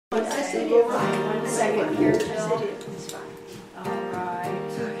1 second here, Jill. All right.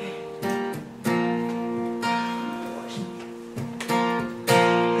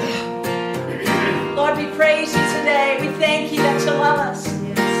 Lord, we praise you today. We thank you that you love us. We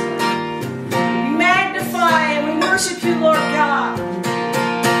magnify and we worship you, Lord God.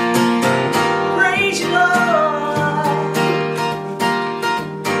 Praise you, Lord.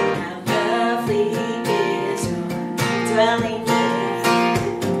 How lovely is your dwelling place,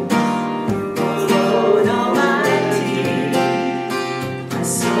 O Lord Almighty. My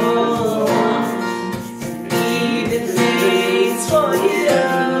soul longs and even waits for you.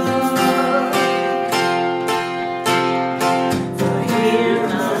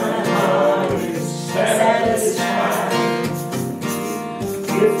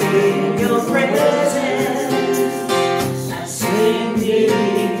 In your presence, I sing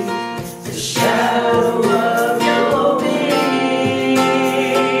beneath the shadow of your wings.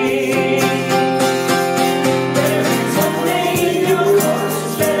 There is one day in your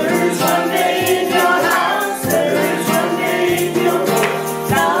courts, there is one day in your house, there is one day in your courts,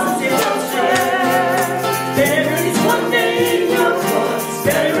 thousands elsewhere. There is one day in your courts,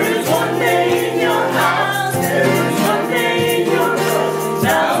 there is one day in your house, there is one day in your courts,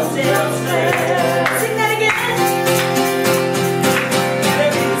 thousands elsewhere. Sing that again.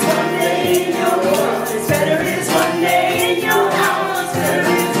 There is one day in your courts, there is one day in your house, there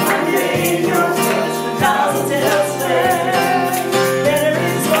is one day in your courts, thousands elsewhere. There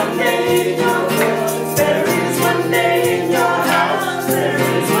is one day in your courts, there is one day in your house, there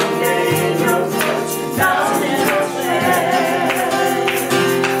is one day in your courts, thousands elsewhere.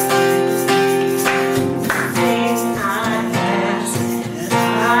 Things I ask and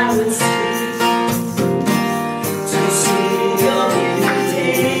I would seek to see your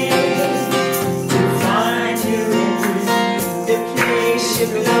beauty, to find you in the place your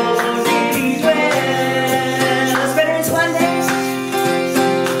glory dwells. Better is one day.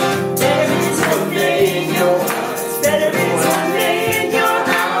 There is one day in your heart. Better is one day in your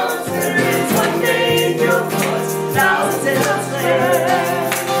house. There is one day in your courts, thousands elsewhere.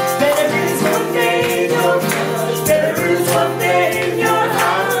 Better is one day in your courts. Better is one day in your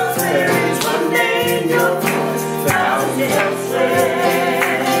house. There is one day in your courts, thousands elsewhere.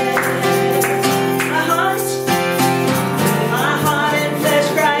 My heart and flesh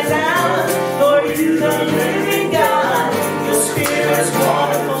cries out for you, the living God. Your spirit's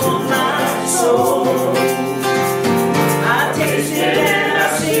wonderful, my soul. I've tasted and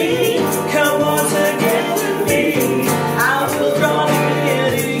I've seen. Come once again to me. I will draw near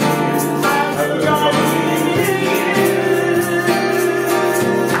to you. I will draw near to you.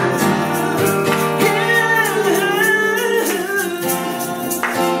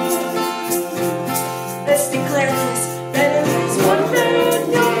 Let's declare this. Better is one day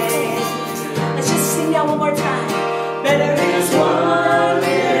in your hand. Let's just sing that one more time. Better is one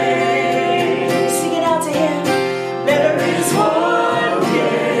day. Sing it out to him. Better is one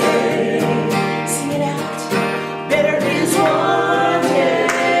day. Sing it out. Better is one day.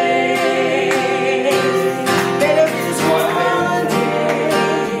 Better is one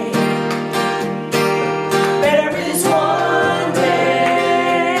day. Better is one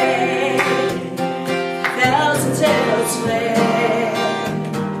day. Thousands elsewhere.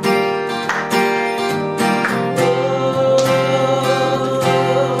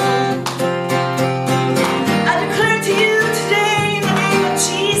 I declare to you today in the name of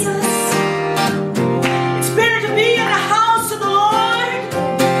Jesus, it's better to be in the house of the Lord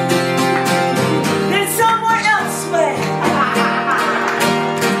than somewhere elsewhere.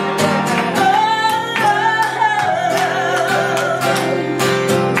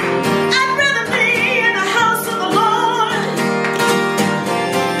 I'd rather be in the house of the Lord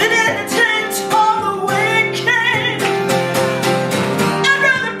than in the tent of the wicked. I'd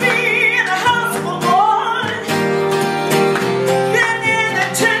rather be in the house of the Lord than in the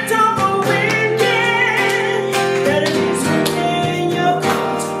tent of the wicked. Better is one day in your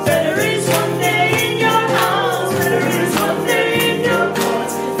courts, better is one day in your house, better is one day in your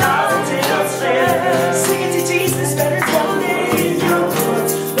courts, thousands elsewhere. Sing it to Jesus. Better is one day in your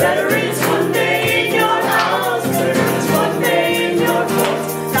courts, better is one day in your house, better is one day in your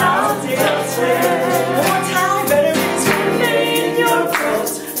courts, thousands elsewhere. One more time. Better is one day in your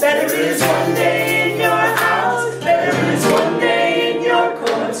courts, better is one day in your house, better is one day in your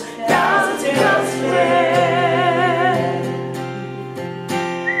courts, thousands elsewhere.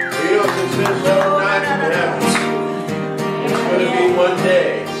 We don't consider overnight in heaven. It's going to be one day,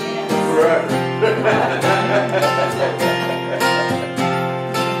 forever.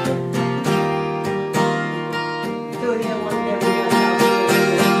 Go ahead, one day we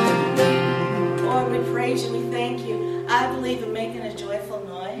got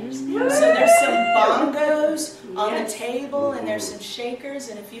a table and there's some shakers,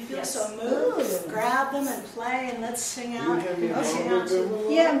 and if you feel so moved, grab them and play, and let's sing out. Let's sing out to the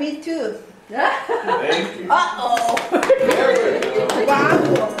Lord. Yeah, me too. Thank you. Uh-oh. There we go. Wow.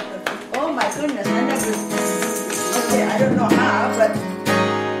 Oh my goodness, I never. Okay, I don't know how, but.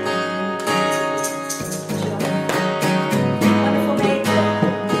 Wonderful baby.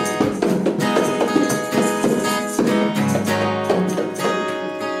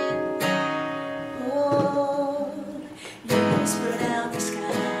 Oh, you spread out the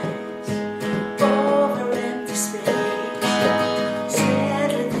skies over empty space. Said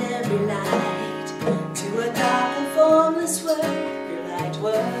let there be light to a dark and formless world. Your light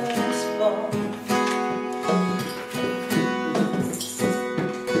was born.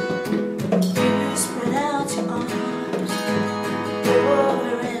 You spread out your arms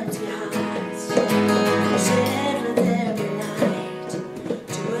over empty hearts. Said let there be light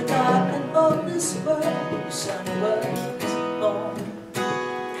to a dark and hopeless world. Your son was born.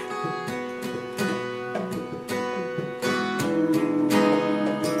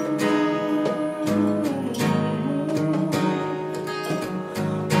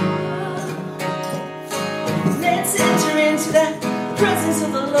 Let's enter into the presence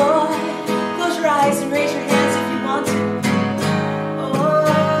of the Lord. Close your eyes and raise your hands if you want to. Oh,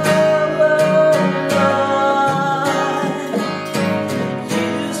 Lord,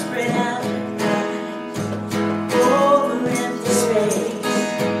 you spread out your eyes over empty space.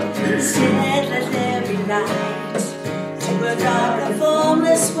 Said, let there be light to a dark and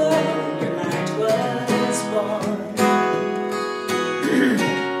formless world. Your light was born.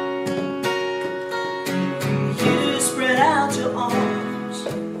 You spread out your arms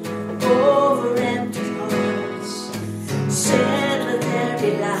over empty hearts. Said, let there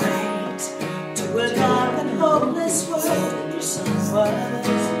be light to a dark and hopeless world. Your son was born.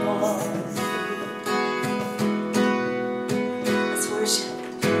 Let's worship.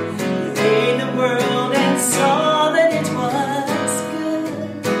 You made the world and saw that it was good.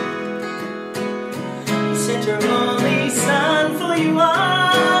 You sent your only son, for you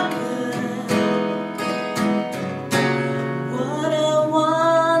are good. What a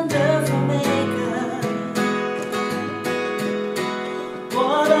wonderful maker.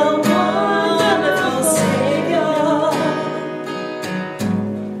 What a wonderful Savior.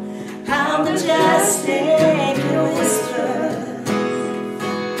 How majestic your whisper.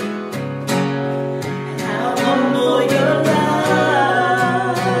 How humble your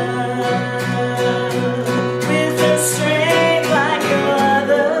love. With a strength like your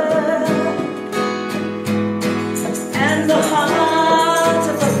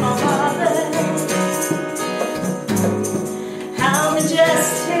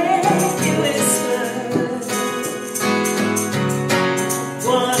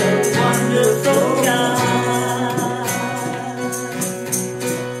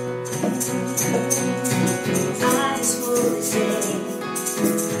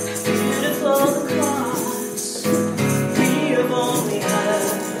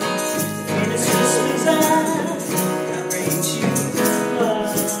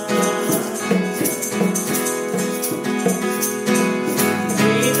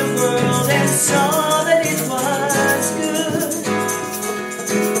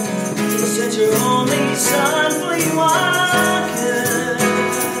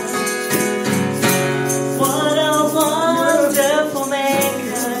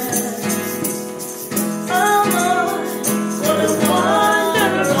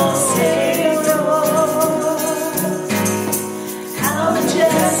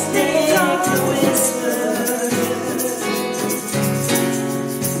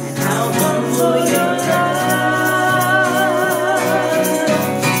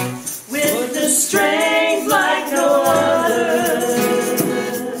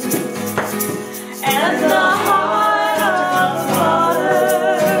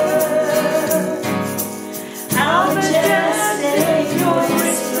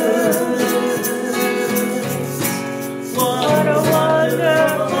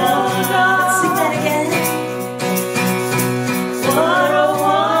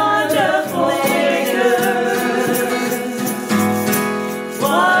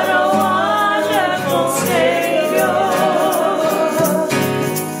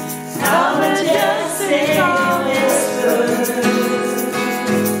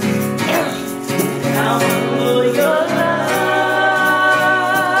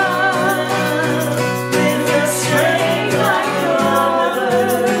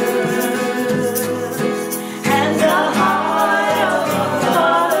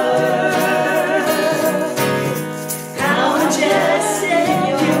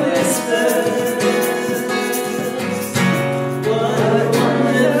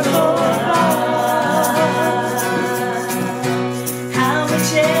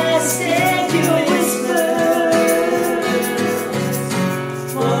majestic you whisper.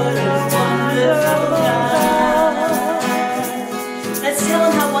 What a wonderful God. Let's tell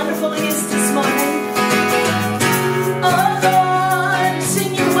him how wonderful he is this morning. Oh Lord,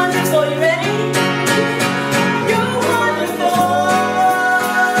 sing you're wonderful. You ready? You're wonderful.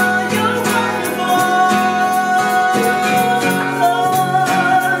 You're wonderful.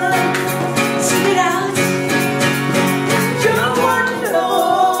 Sing it out. You're wonderful.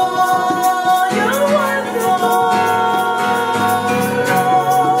 You're wonderful.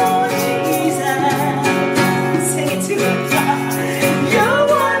 Lord Jesus. Sing it to him. You're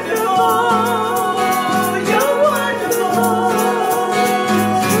wonderful. You're wonderful.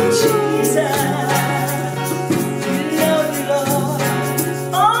 Jesus. We love you, Lord.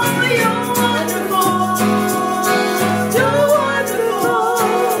 Oh, you're wonderful. You're wonderful.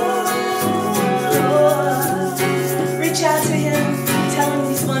 Reach out to him. Tell him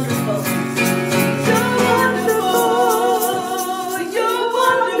he's wonderful. You're wonderful. You're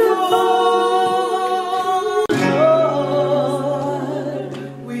wonderful. Lord,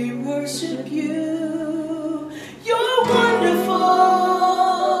 we worship you. You're wonderful.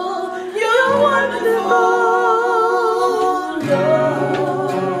 You're wonderful.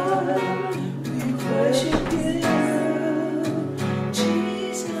 Lord, we worship you.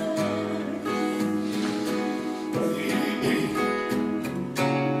 Jesus.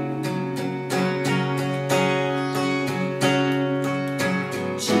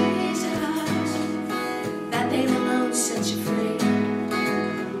 Jesus, that name alone sets you free.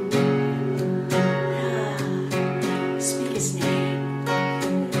 Speak his name.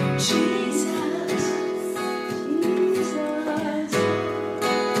 Jesus, Jesus,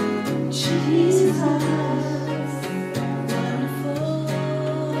 Jesus, wonderful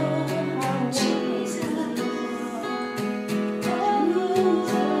Jesus.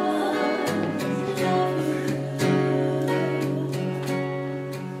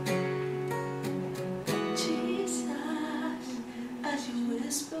 Jesus, as you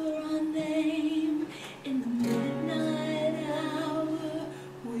whisper our name in the midnight hour,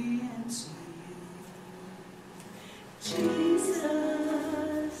 we answer you. Jesus,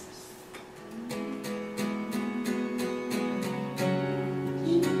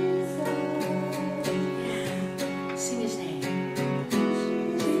 sing his name.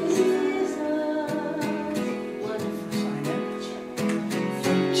 Jesus, wonderful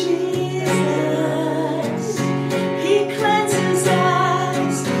Jesus, he cleanses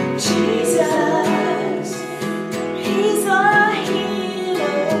us. Jesus, he's our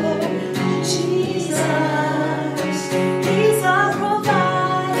healer. Jesus, he's our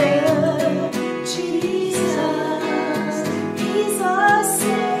provider. Jesus, he's our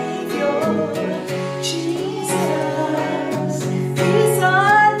savior. Jesus, he's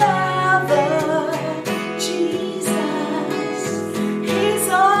our lover. Jesus, he's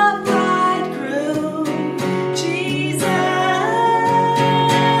our bridegroom. Jesus,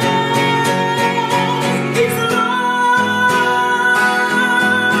 he's the Lord.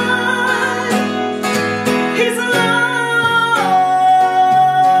 He's the Lord.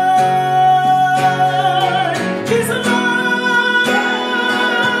 He's the Lord.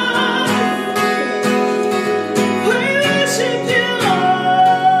 We worship you, Lord.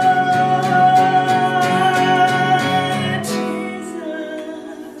 Jesus.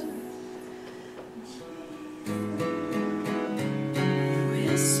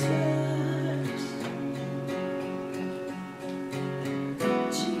 Whispers.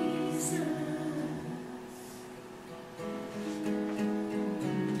 Jesus.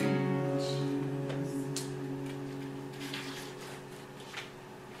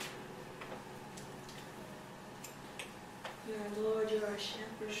 You're our Lord, you're our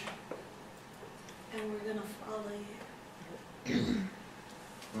shepherd, and we're going to follow you.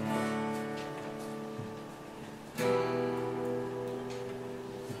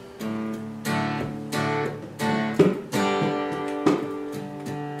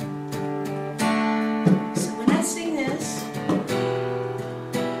 So when I sing this,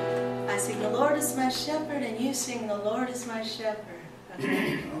 I sing the Lord is my shepherd, and you sing the Lord is my shepherd.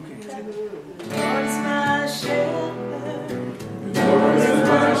 Okay? The Lord is my shepherd. Lord is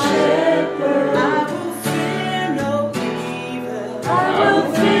my shepherd. I will fear no evil. I will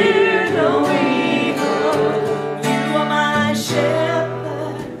fear no evil. You are my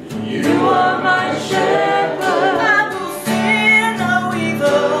shepherd. You are my shepherd. I will fear no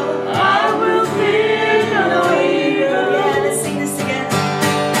evil. I will fear no evil. Yeah, let's sing this together.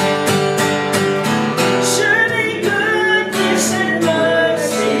 Surely goodness and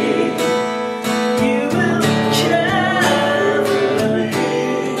mercy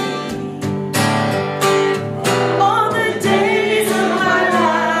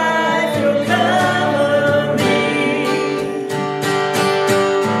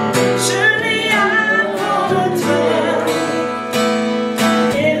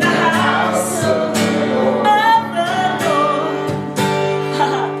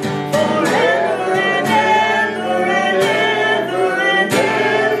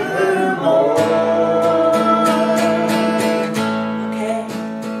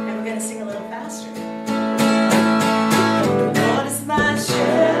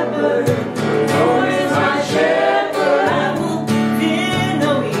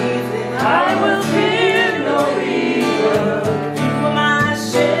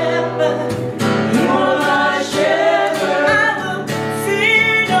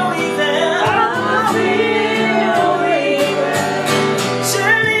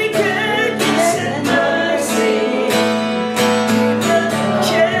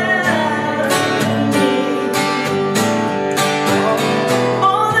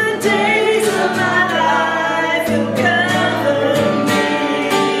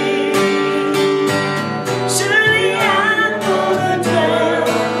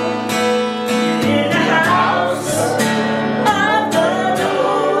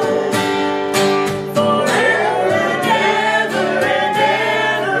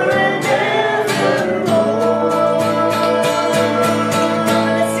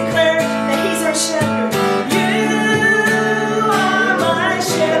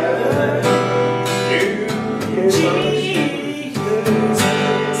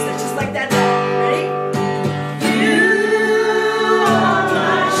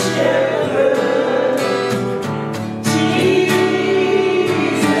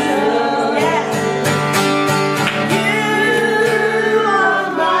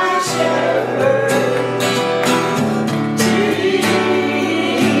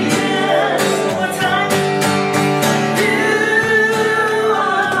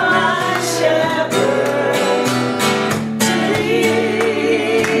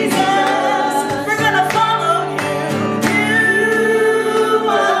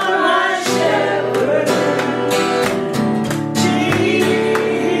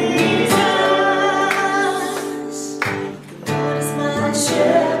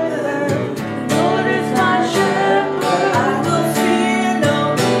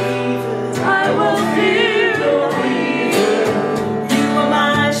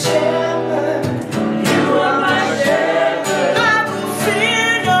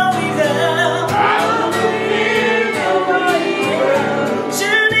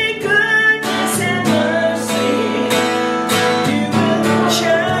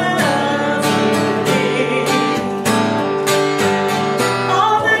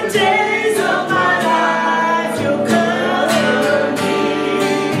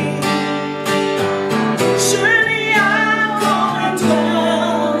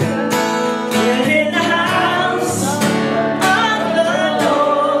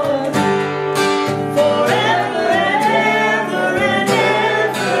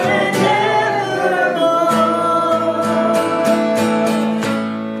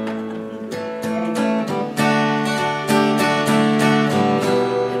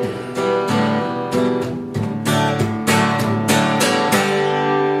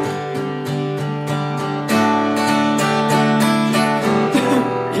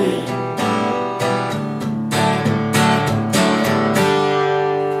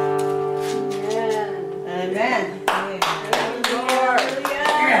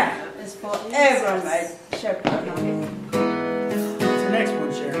forever, my shepherd. What's the next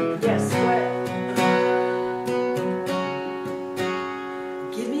one, Sharron? Yes, what?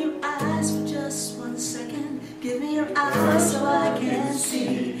 Give me your eyes for just 1 second. Give me your eyes so I can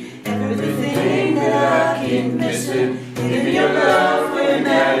see everything that I keep missing. Give me your love for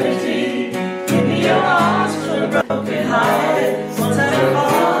humanity. Give me your arms for the broken hearted, ones that are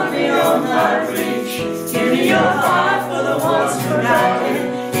far beyond my reach. Give me your heart for the ones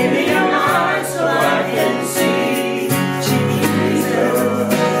forgotten. Give me your mind so I can see.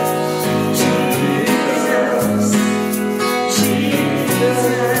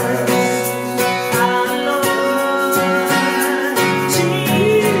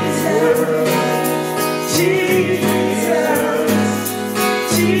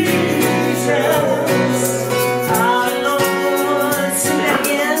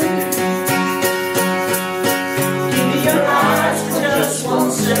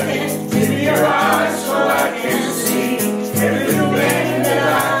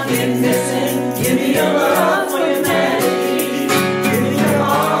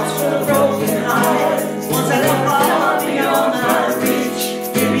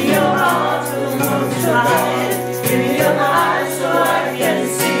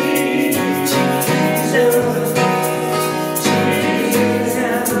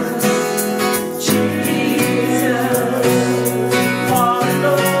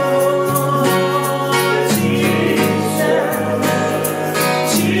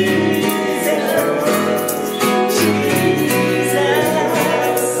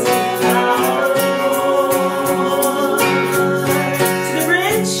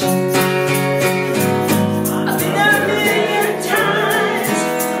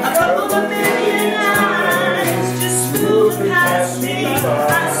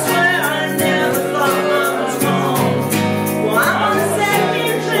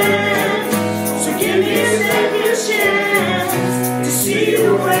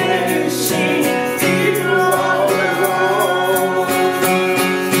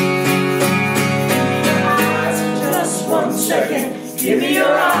 Give me your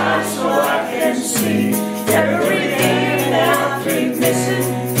eyes so I can see everything that I keep missing.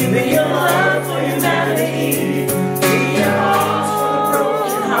 Give me your love for humanity. Give me your arms for the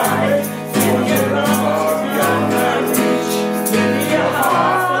broken hearted. Give me your arms beyond my reach. Give me your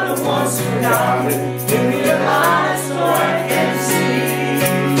heart for the ones forgotten. Give me your eyes so I can see.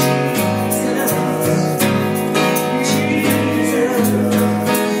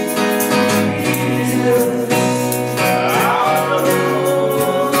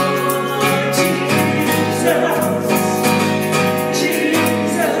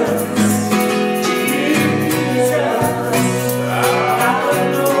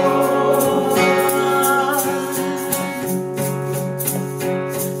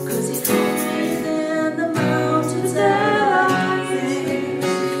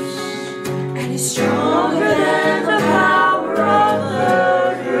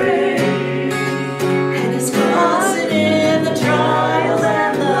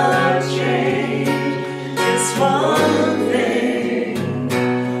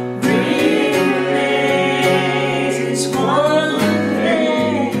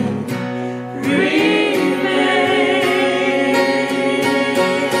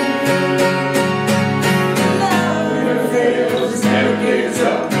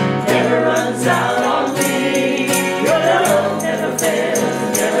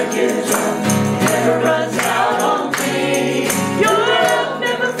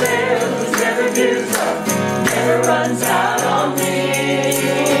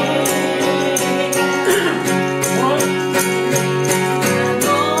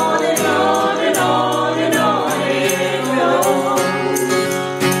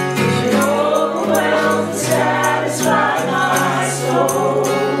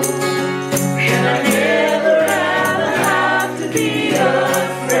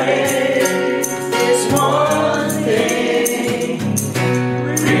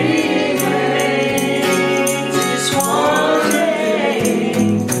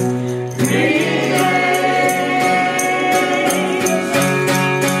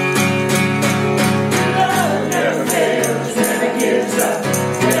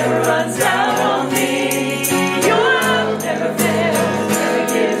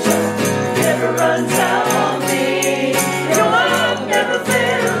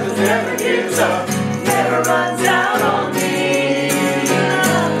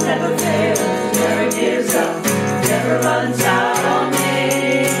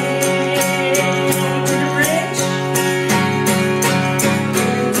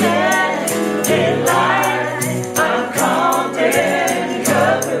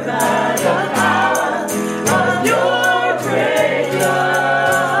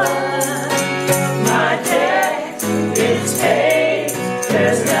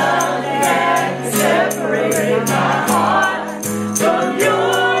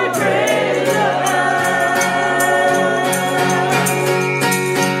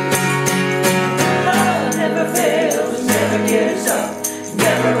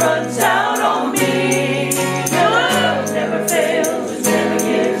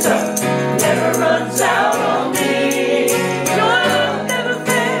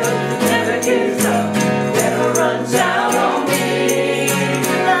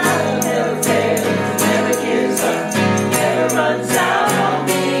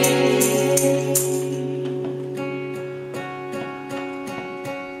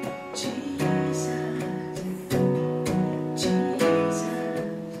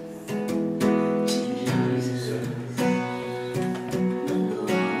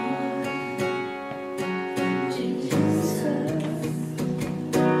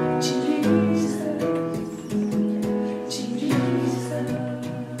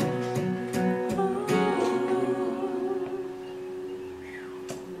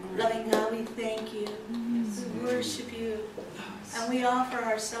 Loving God, we thank you. We worship you. And we offer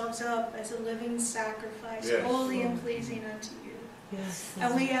ourselves up as a living sacrifice, Yes. holy and pleasing unto you. Yes.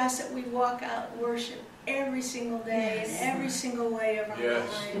 And we ask that we walk out worship every single day in every single way of our Yes.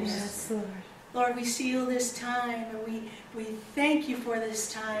 lives. Yes, Lord. Lord, we seal this time, and we thank you for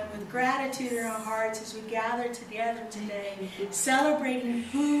this time with gratitude in our hearts as we gather together today, celebrating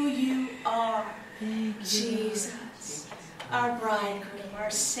who you are, Jesus, our bridegroom,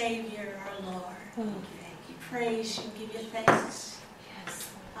 our Savior, our Lord. Oh, We praise you, give you thanks. yes.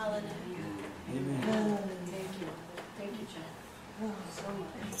 Hallelujah. Amen. Oh, Thank you. Thank you, Jen. oh. So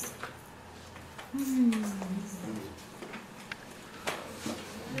much.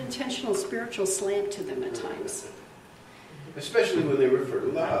 An intentional spiritual slant to them at times. Especially when they refer to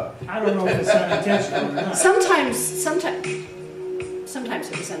love. I don't know if it's unintentional or not. Sometimes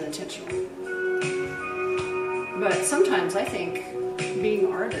it was unintentional. But sometimes I think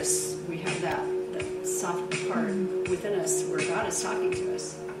being artists, we have that soft part within us where God is talking to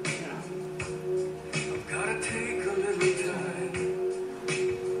us. You know. I've gotta take a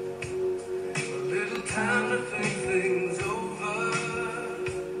little time to think things over.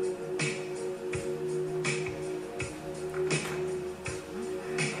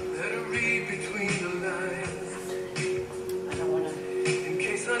 Better read between the lines. I don't want to. In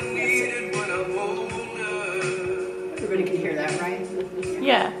case I need it when I'm older. Everybody can hear that, right?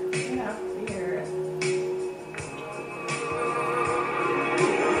 Yeah. Yeah, we hear it.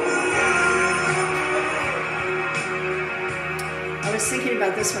 I was thinking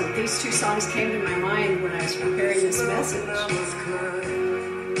about this one. These two songs came to my mind when I was preparing this message. I was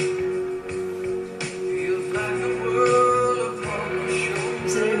crying. Feels like the world upon my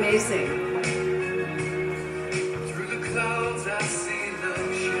shoulders. Isn't it amazing? Through the clouds I see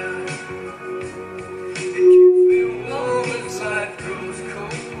love shine. It keeps me warm as life grows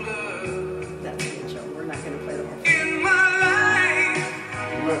colder. That's a joke. We're not going to play the whole In my life,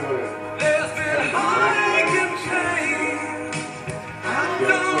 You might want to there's been heartache and pain. I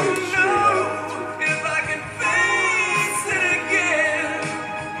don't know if I can face it again.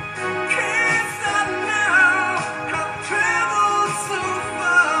 Can't stop now. I've traveled so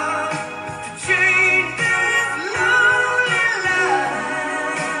far to change this lonely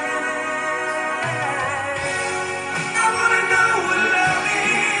life. I wanna know what love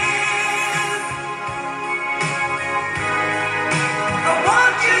is. I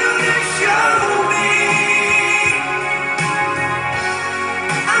want you to show me.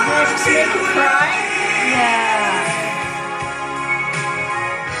 I wanna see Make you cry? Yeah.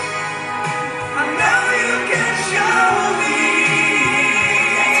 I know you can show me.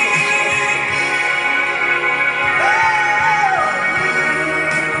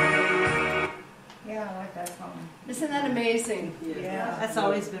 Yeah, I like that song. Isn't that amazing? Yeah, that's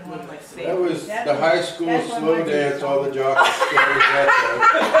always been one of my That favorites. was That's the one- high school that's one of slow my favorite dance, all the songs. jocks started that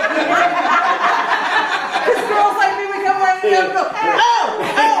Because girls like me, we come running up and go, oh,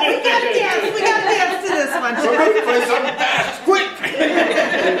 we gotta dance to this one. time. Somebody play something fast, quick!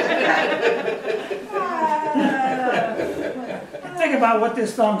 Think about what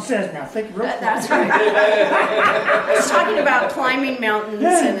this song says now. Think real quick. That's right. It's talking about climbing mountains,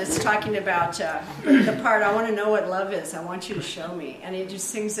 and it's talking about the part, I want to know what love is. I want you to show me. And he just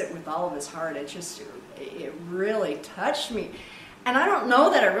sings it with all of his heart. It really touched me. And I don't know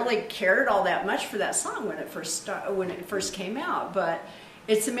that I really cared all that much for that song when it first came out. But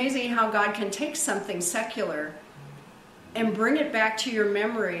it's amazing how God can take something secular and bring it back to your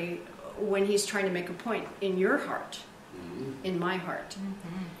memory when he's trying to make a point in your heart, in my heart.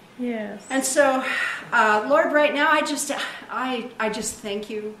 Yes. And so, Lord, right now, I just thank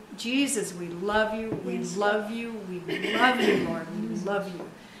you. Jesus, we love you. We love you. We love you, Lord. We love you.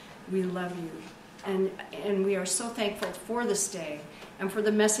 We love you. And we are so thankful for this day and for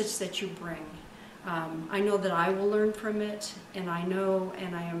the message that you bring. I know that I will learn from it, and I know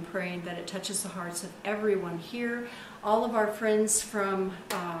and I am praying that it touches the hearts of everyone here, all of our friends from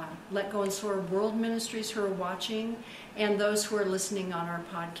Let Go and Soar World Ministries who are watching, and those who are listening on our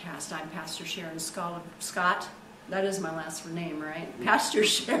podcast. I'm Pastor Sharron Scott. That is my last name, right? Pastor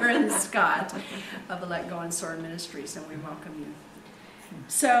Sharron Scott of Let Go and Soar Ministries, and we welcome you.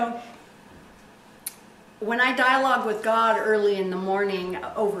 So, when I dialogue with God early in the morning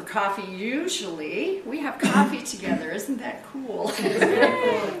over coffee, usually we have coffee together. Isn't that cool?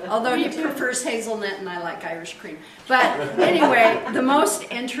 Although he prefers hazelnut and I like Irish cream. But anyway, the most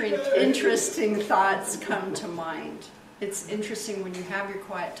interesting thoughts come to mind. It's interesting when you have your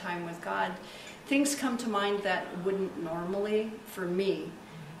quiet time with God. Things come to mind that wouldn't normally for me.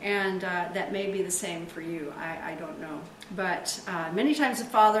 And that may be the same for you. I don't know. But many times the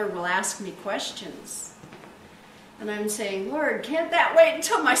Father will ask me questions. And I'm saying, Lord, can't that wait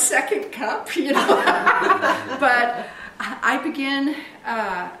until my second cup? You know. But I begin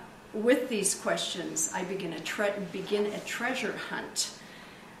with these questions. I begin a treasure hunt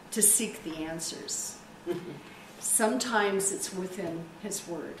to seek the answers. Sometimes it's within His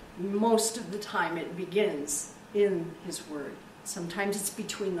Word. Most of the time it begins in His Word. Sometimes it's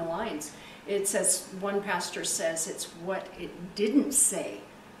between the lines. It says, one pastor says, it's what it didn't say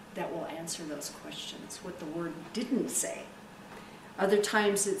that will answer those questions, what the Word didn't say. Other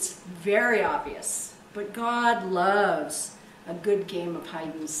times it's very obvious, but God loves a good game of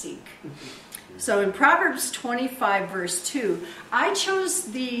hide and seek. So in Proverbs 25, verse 2, I chose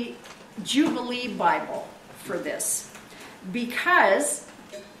the Jubilee Bible for this because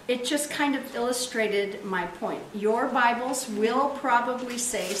it just kind of illustrated my point. Your Bibles will probably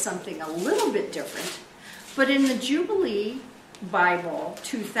say something a little bit different, but in the Jubilee Bible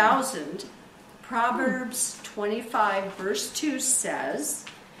 2000, Proverbs 25, verse 2 says,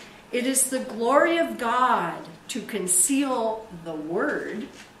 "It is the glory of God to conceal the word,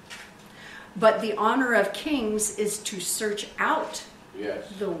 but the honor of kings is to search out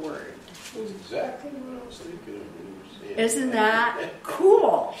the word." That's exactly what I was thinking of when you were saying. Isn't that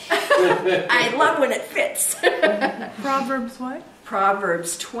cool? I love when it fits. Proverbs what?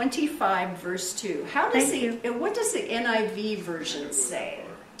 Proverbs 25, verse 2. What does the NIV version say?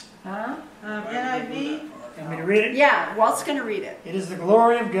 Huh? NIV? Want me to read it? Yeah, Walt's going to read it. It is the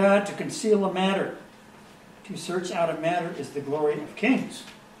glory of God to conceal a matter. To search out a matter is the glory of kings.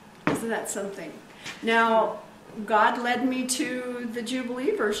 Isn't that something? Now, God led me to the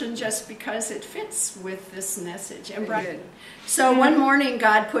Jubilee version just because it fits with this message. And so one morning,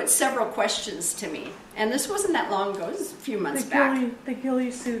 God put several questions to me. And this wasn't that long ago. It was a few months back. The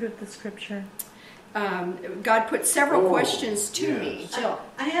ghillie suit of the scripture. God put several questions to me. Jill.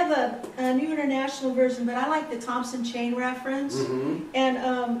 I have a New International Version, but I like the Thompson Chain reference. Mm-hmm.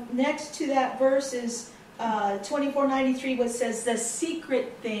 And next to that verse is 2493, what says the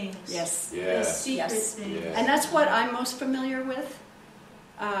secret things. Yes. Yeah. The secret Yes. things. Yeah. And that's what I'm most familiar with.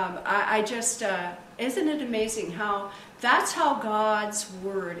 I just, isn't it amazing how that's how God's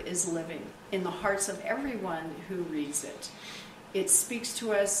word is living in the hearts of everyone who reads it. It speaks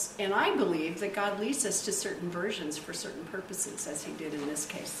to us, and I believe that God leads us to certain versions for certain purposes, as He did in this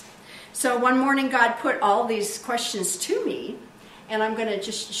case. So one morning, God put all these questions to me, and I'm going to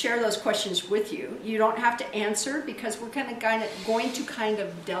just share those questions with you. You don't have to answer because we're going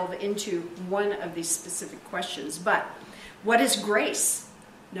to delve into one of these specific questions. But what is grace?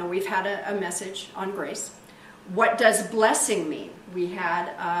 Now, we've had a message on grace. What does blessing mean? We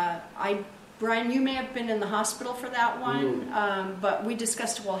had, Brian, you may have been in the hospital for that one, but we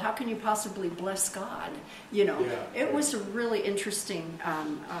discussed, well, how can you possibly bless God? You know, it was a really interesting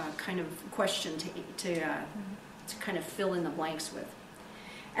kind of question to kind of fill in the blanks with.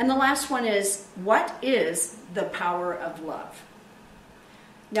 And the last one is, what is the power of love?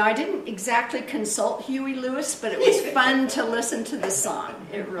 Now, I didn't exactly consult Huey Lewis, but it was fun to listen to the song.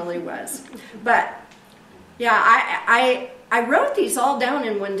 It really was. But, yeah, I wrote these all down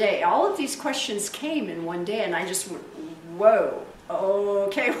in one day. All of these questions came in one day, and I just went, whoa,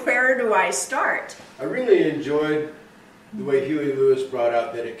 okay, where do I start? I really enjoyed the way Huey Lewis brought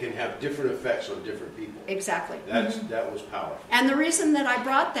out that it can have different effects on different people. Exactly. That was powerful. And the reason that I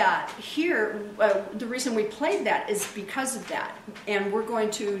brought that here, the reason we played that is because of that. And we're going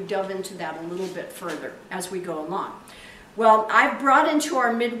to delve into that a little bit further as we go along. Well, I've brought into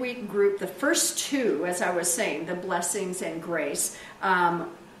our midweek group the first two, as I was saying, the blessings and grace.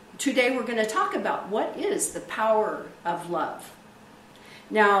 Today we're going to talk about what is the power of love.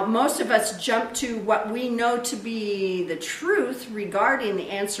 Now, most of us jump to what we know to be the truth regarding the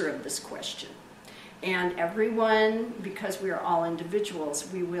answer of this question. And everyone, because we are all individuals,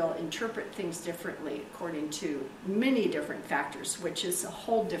 we will interpret things differently according to many different factors, which is a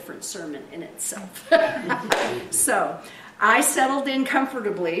whole different sermon in itself. So, I settled in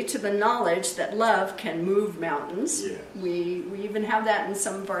comfortably to the knowledge that love can move mountains. Yes. We even have that in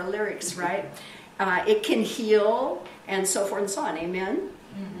some of our lyrics, right? It can heal, and so forth and so on. Amen?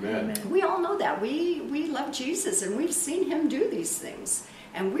 Amen. We all know that. We love Jesus, and we've seen Him do these things.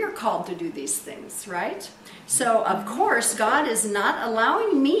 And we're called to do these things, right? So, of course, God is not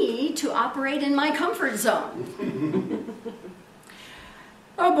allowing me to operate in my comfort zone.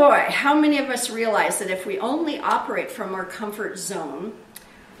 Oh boy, how many of us realize that if we only operate from our comfort zone,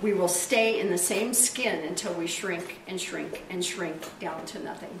 We will stay in the same skin until we shrink and shrink and shrink down to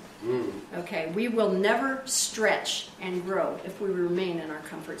nothing. Okay, we will never stretch and grow if we remain in our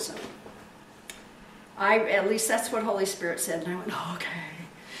comfort zone. At least that's what Holy Spirit said, and I went, okay.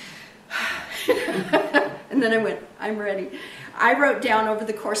 And then I went, I'm ready. I wrote down over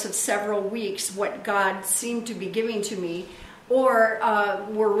the course of several weeks what God seemed to be giving to me, or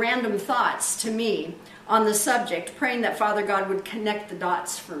were random thoughts to me on the subject, praying that Father God would connect the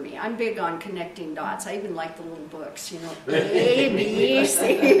dots for me. I'm big on connecting dots. I even like the little books, A, B,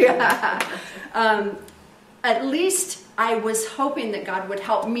 C. At least I was hoping that God would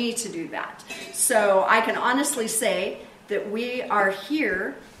help me to do that. So I can honestly say that we are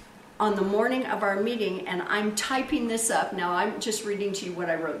here on the morning of our meeting, and I'm typing this up. Now, I'm just reading to you what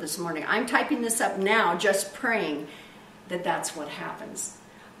I wrote this morning. I'm typing this up now, just praying that that's what happens.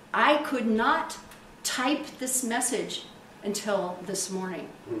 I could not type this message until this morning,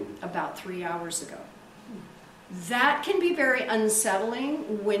 about 3 hours ago. That can be very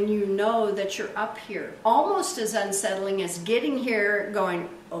unsettling when you know that you're up here. Almost as unsettling as getting here going,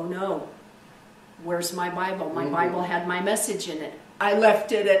 oh no, where's my Bible? My Bible had my message in it. I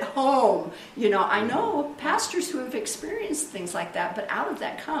left it at home. I know pastors who have experienced things like that, but out of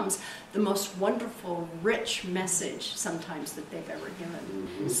that comes the most wonderful, rich message sometimes that they've ever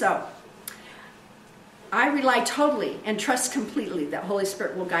given. So I rely totally and trust completely that Holy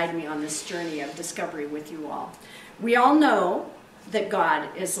Spirit will guide me on this journey of discovery with you all. We all know that God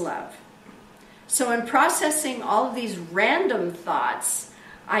is love. So in processing all of these random thoughts,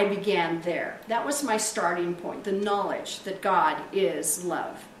 I began there. That was my starting point, the knowledge that God is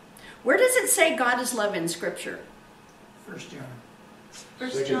love. Where does it say God is love in Scripture? 1 John.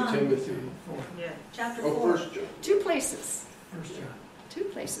 1 John, Timothy. 4. chapter Oh, 4. 1 John. 2 places. 1 John. 2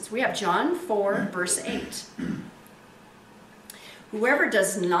 places. We have John 4, verse 8. Whoever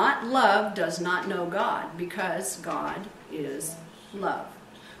does not love does not know God, because God is love.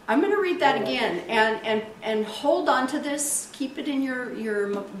 I'm going to read that again and hold on to this. Keep it in your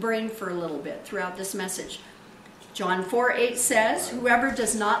brain for a little bit throughout this message. John 4:8 says, whoever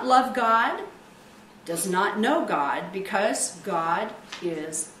does not love God does not know God, because God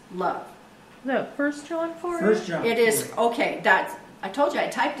is love. No, 1 John 4? 1 John. It is, 4. okay, I told you I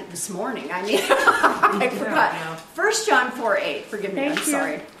typed it this morning. I mean, I forgot. 1 John 4:8. Forgive me, Thank I'm you.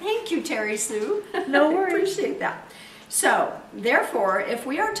 sorry. Thank you, Terry Sue. No I worries. appreciate that. So, therefore, if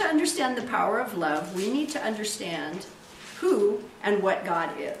we are to understand the power of love, we need to understand who and what God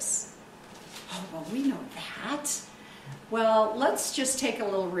is. Oh, well, we know that. Well, let's just take a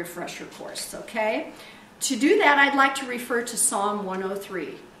little refresher course, okay? To do that, I'd like to refer to Psalm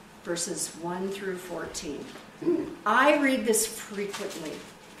 103, verses 1 through 14. I read this frequently.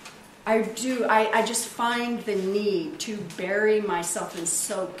 I do. I just find the need to bury myself and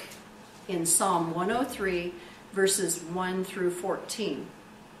soak in Psalm 103, verses 1 through 14.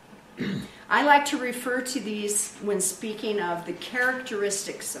 I like to refer to these when speaking of the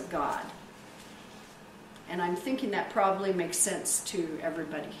characteristics of God. And I'm thinking that probably makes sense to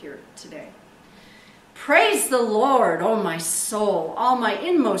everybody here today. Praise the Lord, O my soul, all my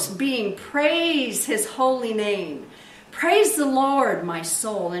inmost being, praise his holy name. Praise the Lord, my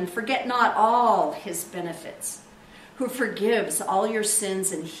soul, and forget not all his benefits, who forgives all your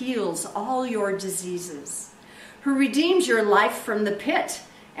sins and heals all your diseases, who redeems your life from the pit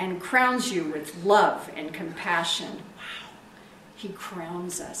and crowns you with love and compassion. Wow. He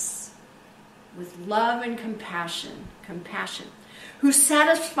crowns us with love and compassion, who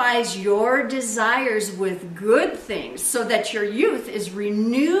satisfies your desires with good things, so that your youth is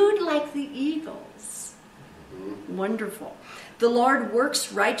renewed like the eagles. Wonderful. The Lord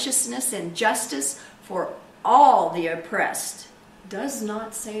works righteousness and justice for all the oppressed. Does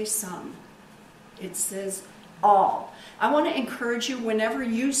not say some. It says all. I want to encourage you, whenever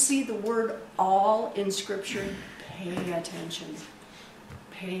you see the word all in Scripture, pay attention.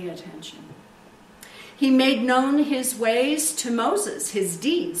 Pay attention. He made known his ways to Moses, his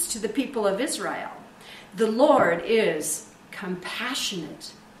deeds to the people of Israel. The Lord is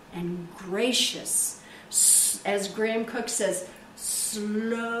compassionate and gracious. As Graham Cook says,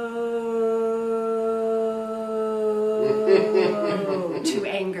 slow to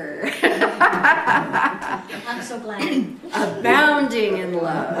anger. I'm so glad. Abounding in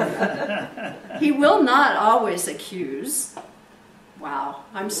love. He will not always accuse. Wow,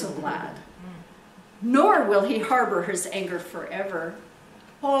 I'm so glad. Nor will he harbor his anger forever.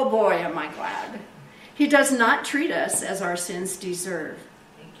 Oh boy, am I glad. He does not treat us as our sins deserve.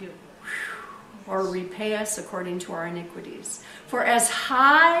 Thank you. Or repay us according to our iniquities. For as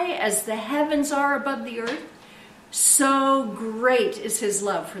high as the heavens are above the earth, So great is his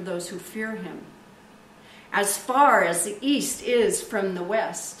love for those who fear him. As far as the east is from the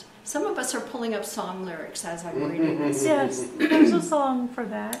west. Some of us are pulling up song lyrics as I'm reading this. Yes, there's a song for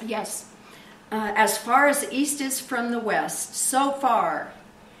that. Yes. As far as the east is from the west, so far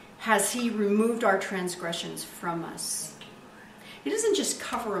has he removed our transgressions from us. He doesn't just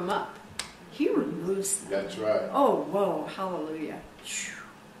cover them up. He removes them. That's right. Oh, whoa, hallelujah.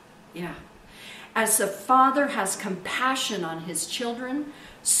 Yeah. As the Father has compassion on his children,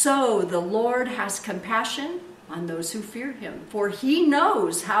 so the Lord has compassion on those who fear him. For he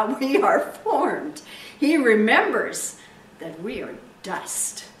knows how we are formed. He remembers that we are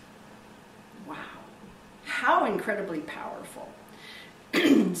dust. Wow. How incredibly powerful.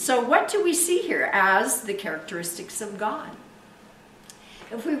 So what do we see here as the characteristics of God?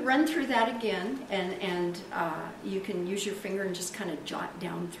 If we run through that again, and you can use your finger and just kind of jot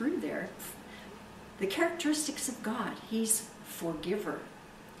down through there, the characteristics of God. He's forgiver.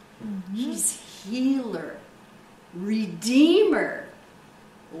 Mm-hmm. He's healer, redeemer,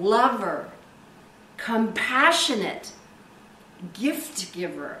 lover, compassionate, gift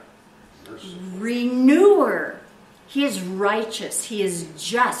giver, renewer. He is righteous. He is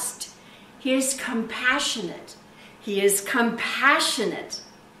just. He is compassionate. He is compassionate.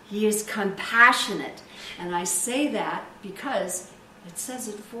 He is compassionate. And I say that because it says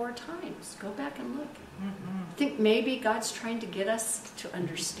it 4 times. Go back and look. I think maybe God's trying to get us to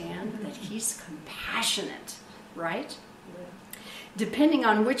understand that he's compassionate, right? Depending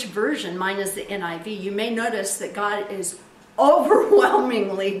on which version, mine is the NIV, you may notice that God is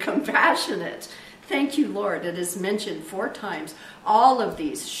overwhelmingly compassionate. Thank you, Lord. It is mentioned 4 times. All of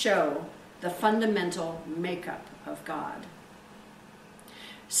these show the fundamental makeup of God.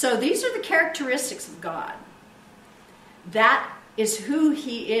 So these are the characteristics of God. That is who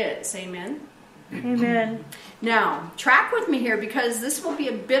he is. Amen? Amen. Now, track with me here because this will be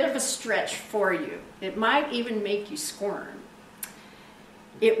a bit of a stretch for you. It might even make you squirm.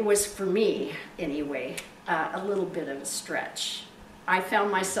 It was, for me anyway, a little bit of a stretch. I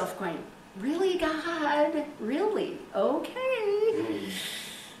found myself going, really, God? Really? Okay.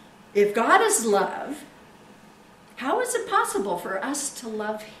 If God is love, how is it possible for us to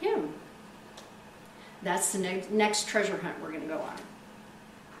love him? That's the next treasure hunt we're going to go on.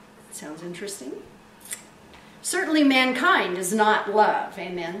 Sounds interesting? Certainly mankind is not love.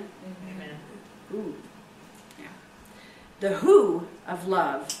 Amen? Amen. Ooh. Yeah. The who of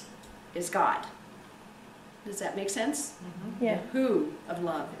love is God. Does that make sense? Mm-hmm. Yeah. The who of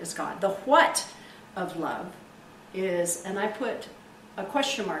love is God. The what of love is, and I put a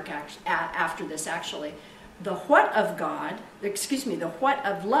question mark after this actually. The what of God, the what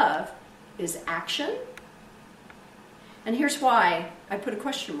of love is action. And here's why I put a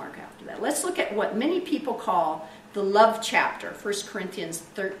question mark after that. Let's look at what many people call the love chapter, 1 Corinthians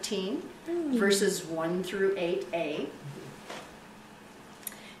 13, verses 1 through 8a.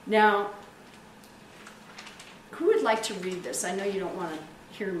 Now, who would like to read this? I know you don't want to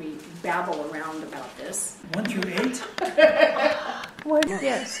hear me babble around about this. 1 through 8? What?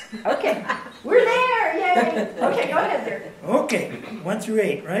 Yes. Okay, we're there, yay! Okay, go ahead there. Okay, 1 through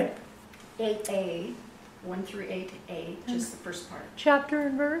 8, right? 8a, 1 through 8a, just the first part. Chapter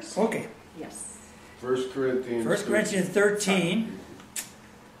and verse? Okay. Yes. 1 Corinthians. 1 Corinthians 13,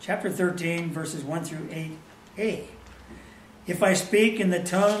 chapter 13, verses 1 through 8a. If I speak in the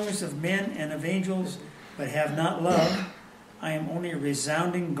tongues of men and of angels, but have not love, I am only a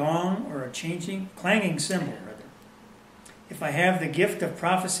resounding gong or a clanging cymbal, rather. If I have the gift of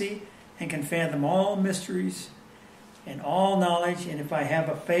prophecy and can fathom all mysteries and all knowledge, and if I have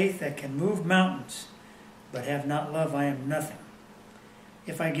a faith that can move mountains, but have not love, I am nothing.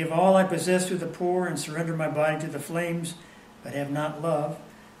 If I give all I possess to the poor and surrender my body to the flames, but have not love,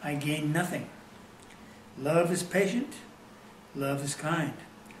 I gain nothing. Love is patient. Love is kind.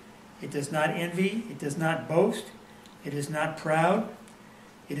 It does not envy. It does not boast. It is not proud.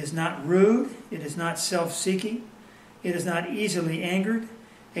 It is not rude. It is not self-seeking. It is not easily angered.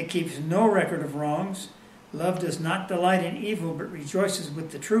 It keeps no record of wrongs. Love does not delight in evil, but rejoices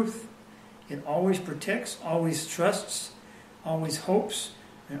with the truth. It always protects, always trusts, always hopes,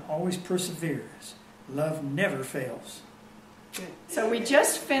 and always perseveres. Love never fails. Good. So we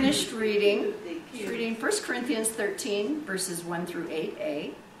just finished reading 1 Corinthians 13, verses 1 through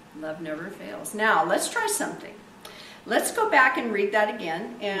 8a. Love never fails. Now, let's try something. Let's go back and read that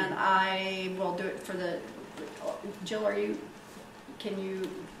again, and I will do it for the... Jill,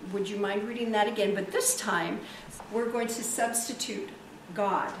 would you mind reading that again? But this time, we're going to substitute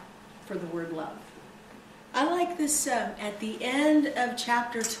God for the word love. I like this at the end of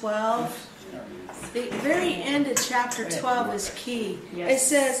chapter 12. The very end of chapter 12 is key. It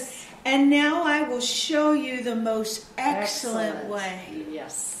says, "And now I will show you the most excellent way.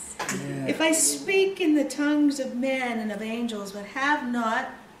 Yes. If I speak in the tongues of men and of angels, but have not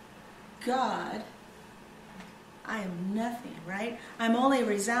God, I am nothing," right? I'm only a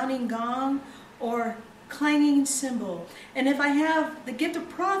resounding gong or clanging cymbal. And if I have the gift of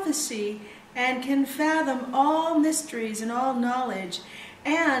prophecy and can fathom all mysteries and all knowledge,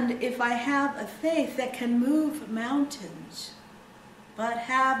 and if I have a faith that can move mountains, but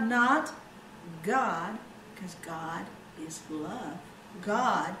have not God, because God is love,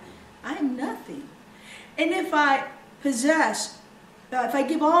 God, I am nothing. And if I if I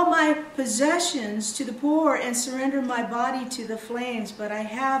give all my possessions to the poor and surrender my body to the flames, but I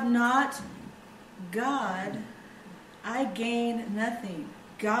have not God, I gain nothing.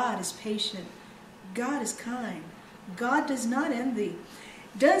 God is patient. God is kind. God does not envy,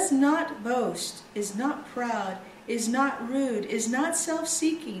 does not boast, is not proud, is not rude, is not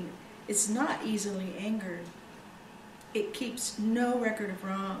self-seeking, is not easily angered. It keeps no record of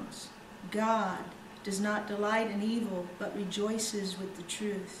wrongs. God does not delight in evil, but rejoices with the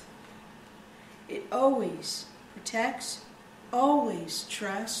truth. It always protects, always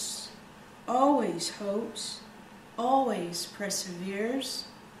trusts, always hopes, always perseveres.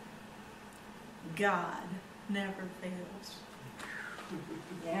 God never fails.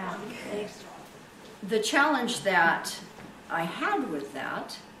 Yeah. The challenge that I had with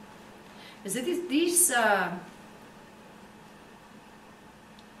that is that these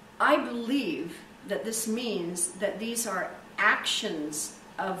I believe that this means that these are actions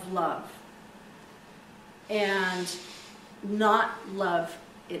of love and not love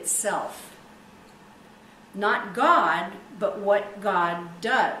itself. Not God, but what God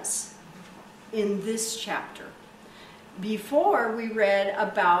does in this chapter. Before we read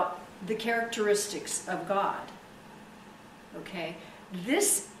about the characteristics of God. Okay?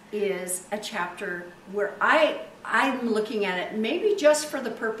 This is a chapter where I'm looking at it maybe just for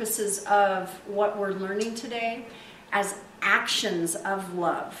the purposes of what we're learning today as actions of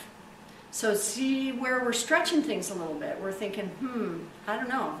love. So see where we're stretching things a little bit. We're thinking, I don't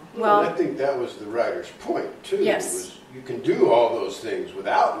know. Well, I think that was the writer's point too. Yes. Was you can do all those things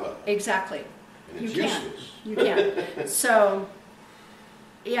without love. Exactly. And it's You useless. You can. So,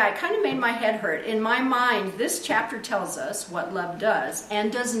 yeah, it kind of made my head hurt. In my mind, this chapter tells us what love does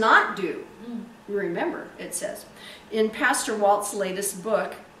and does not do. Remember, it says. In Pastor Walt's latest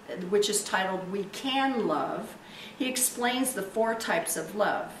book, which is titled We Can Love, he explains the 4 types of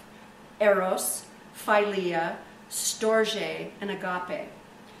love: eros, philia, storge, and agape.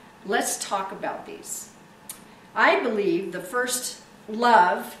 Let's talk about these. I believe the first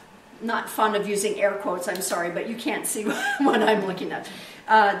love, not fond of using air quotes, I'm sorry, but you can't see what I'm looking at.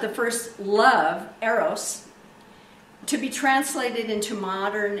 The first love, eros, to be translated into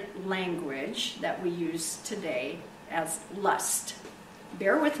modern language that we use today as lust.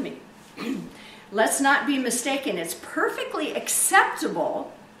 Bear with me. Let's not be mistaken. It's perfectly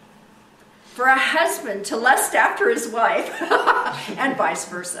acceptable for a husband to lust after his wife and vice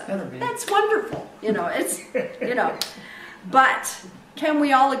versa. That's wonderful. But can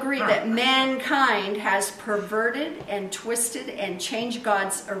we all agree that mankind has perverted and twisted and changed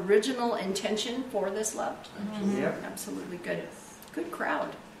God's original intention for this love? Yep. Absolutely good. Good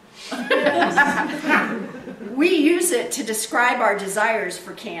crowd. We use it to describe our desires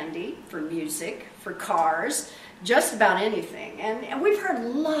for candy, for music, for cars, just about anything. And we've heard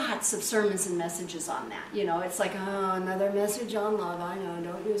lots of sermons and messages on that. It's like, oh, another message on love. I know,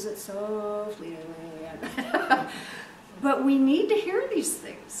 don't use it so fleetingly. But we need to hear these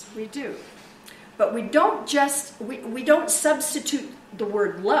things. We do. But we don't we don't substitute the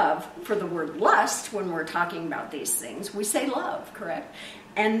word love for the word lust when we're talking about these things. We say love, correct?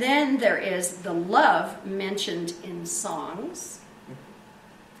 And then there is the love mentioned in songs.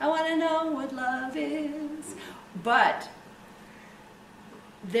 I want to know what love is. But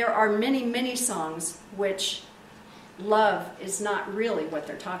there are many, many songs which love is not really what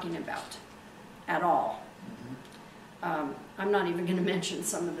they're talking about at all. I'm not even going to mention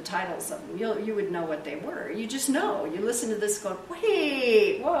some of the titles of them. You would know what they were. You just know. You listen to this going,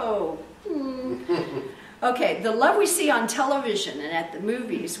 wait, whoa. Okay, the love we see on television and at the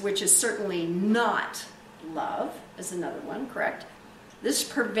movies, which is certainly not love, is another one, correct? This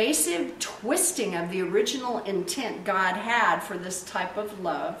pervasive twisting of the original intent God had for this type of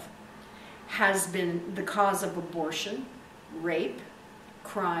love has been the cause of abortion, rape,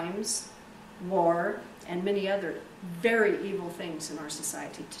 crimes, war, and many other very evil things in our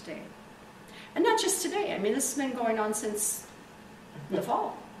society today. And not just today. I mean, this has been going on since the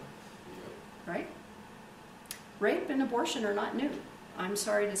fall, right? Rape and abortion are not new. I'm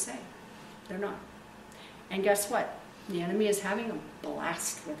sorry to say. They're not. And guess what? The enemy is having a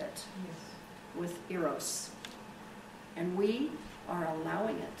blast with it, with eros. And we are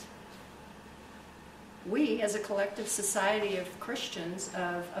allowing it. We, as a collective society of Christians,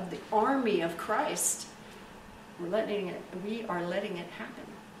 of the army of Christ, we are letting it happen.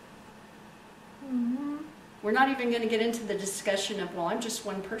 Mm-hmm. We're not even going to get into the discussion of, well, I'm just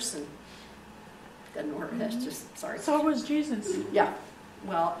one person. Doesn't work. That's just, sorry. So was Jesus. Yeah.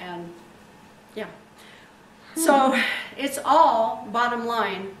 Well, and yeah. So it's all, bottom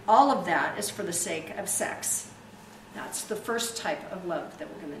line, all of that is for the sake of sex. That's the first type of love that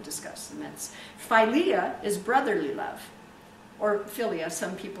we're going to discuss. And that's philia is brotherly love. Or philia,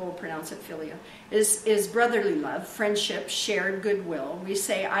 some people pronounce it philia, is brotherly love, friendship, shared goodwill. We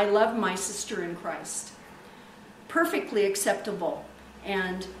say, I love my sister in Christ. Perfectly acceptable.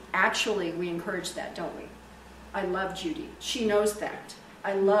 And actually, we encourage that, don't we? I love Judy. She knows that.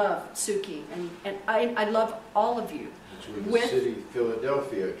 I love Suki. And I love all of you. That's where the city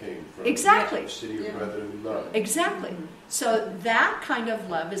Philadelphia came from. Exactly. The city of brotherly love. Exactly. So that kind of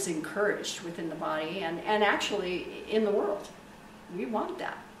love is encouraged within the body and actually in the world. We want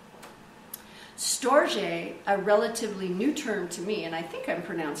that. Storge, a relatively new term to me, and I think I'm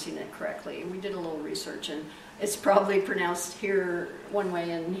pronouncing it correctly. We did a little research, and it's probably pronounced here one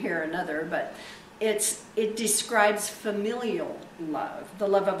way and here another, but it describes familial love, the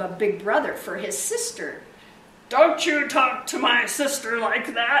love of a big brother for his sister. Don't you talk to my sister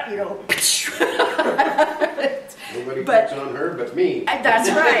like that, you know. Nobody gets on her but me. That's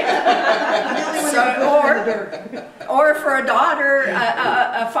right. Or for a daughter,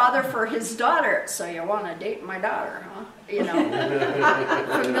 a father for his daughter. So you want to date my daughter, huh? You know,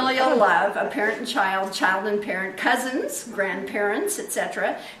 familial love, a parent and child, child and parent, cousins, grandparents,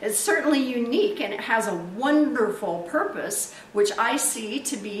 etc. It's certainly unique, and it has a wonderful purpose, which I see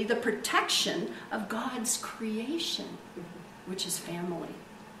to be the protection of God's creation, which is family.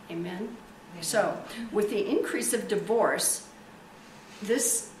 Amen? So, with the increase of divorce,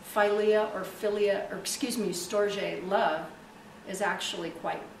 this philia or storge love is actually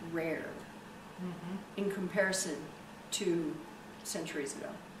quite rare in comparison to centuries ago.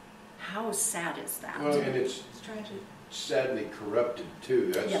 How sad is that? Well, and it's tragic. Sadly corrupted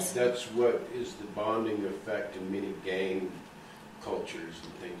too. Yes. That's what is the bonding effect in many gang cultures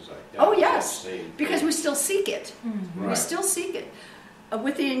and things like that. Oh, It's yes, that same because thing. we still seek it. We Right. still seek it.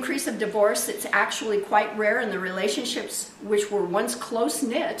 With the increase of divorce, it's actually quite rare, and the relationships which were once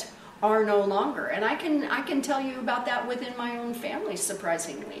close-knit are no longer. And I can tell you about that within my own family,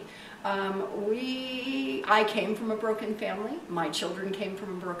 surprisingly. I came from a broken family. My children came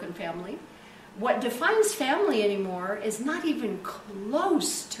from a broken family. What defines family anymore is not even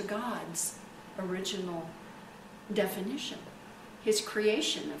close to God's original definition, his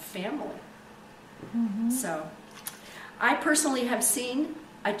creation of family. So I personally have seen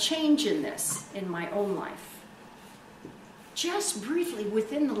a change in this in my own life. Just briefly,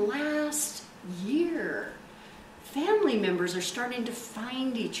 within the last year, family members are starting to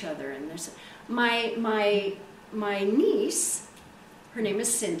find each other. And there's my niece, her name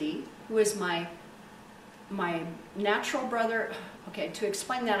is Cindy, who is my natural brother. Okay, to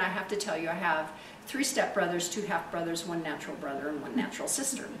explain that, I have to tell you, I have 3 stepbrothers, 2 half-brothers, 1 natural brother, and 1 natural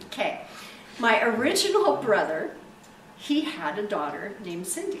sister. Okay, my original brother, he had a daughter named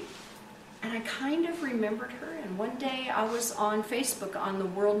Cindy. And I kind of remembered her. And one day I was on Facebook on the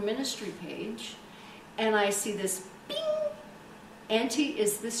World Ministry page, and I see this, bing, Auntie,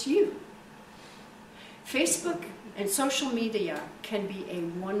 is this you? Facebook and social media can be a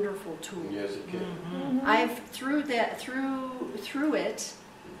wonderful tool. Yes, it can. I've through it,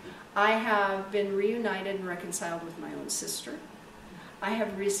 I have been reunited and reconciled with my own sister. I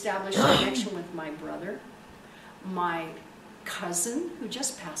have reestablished a connection with my brother, my cousin who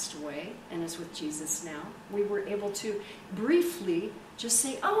just passed away and is with Jesus now. We were able to briefly just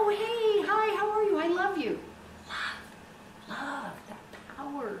say, "Oh, hey, hi, how are you? I love you." Love, that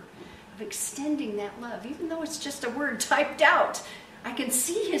power of extending that love, even though it's just a word typed out. I can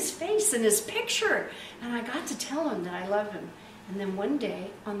see his face and his picture, and I got to tell him that I love him. And then one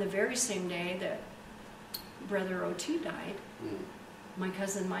day, on the very same day that Brother O2 died, my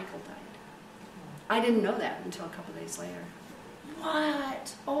cousin Michael died. I didn't know that until a couple days later.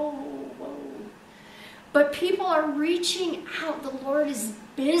 What? Oh, whoa. But people are reaching out. The Lord is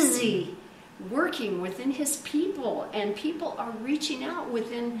busy working within his people, and people are reaching out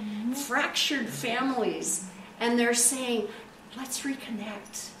within fractured families, and they're saying, let's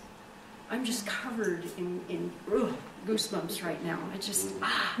reconnect. I'm just covered in goosebumps right now. I just,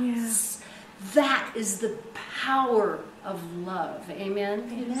 Yeah. that is the power of love. Amen?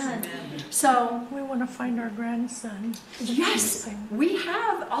 Amen. So, We want to find our grandson. yes, we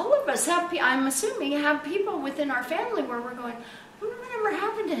have, all of us have, I'm assuming, have people within our family where we're going, whatever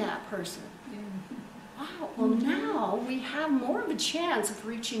happened to that person? Wow, well now we have more of a chance of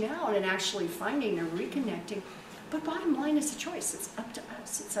reaching out and actually finding and reconnecting. But bottom line is a choice. It's up to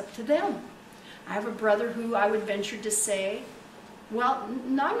us. It's up to them. I have a brother who I would venture to say, well,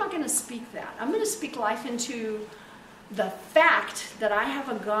 no, I'm not going to speak that. I'm going to speak life into the fact that I have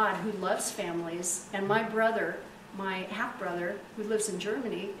a God who loves families, and my brother, my half-brother, who lives in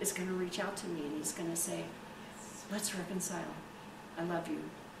Germany, is going to reach out to me and he's going to say, let's reconcile. I love you.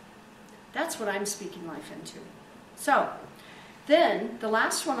 That's what I'm speaking life into. So, then, the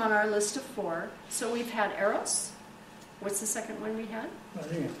last one on our list of 4, so we've had Eros. What's the second one we had?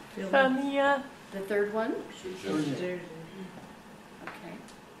 Philia. The third one? Philia. Okay.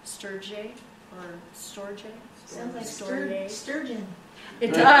 Sturge or Storge? Sounds like Storge. sturgeon.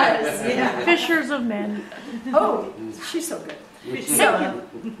 It does. Yeah. Fishers of men. Oh, she's so good. So,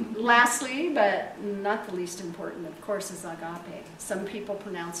 lastly, but not the least important, of course, is agape. Some people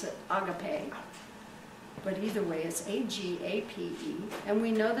pronounce it agape, but either way, it's A-G-A-P-E. And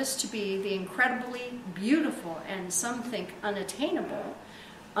we know this to be the incredibly beautiful and some think unattainable,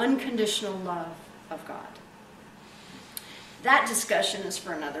 unconditional love of God. That discussion is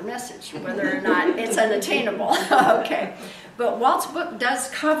for another message, whether or not it's unattainable. Okay. But Walt's book does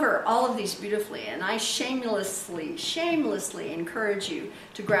cover all of these beautifully, and I shamelessly encourage you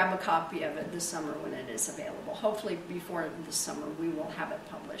to grab a copy of it this summer when it is available. Hopefully before this summer we will have it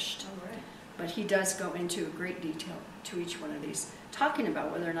published. All right. But he does go into great detail to each one of these, talking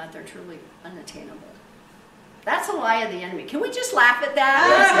about whether or not they're truly unattainable. That's a lie of the enemy. Can we just laugh at that?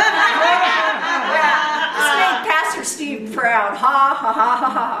 Yeah. Let's make Pastor Steve proud. Ha, ha, ha, ha,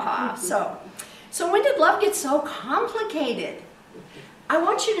 ha, ha. So when did love get so complicated? I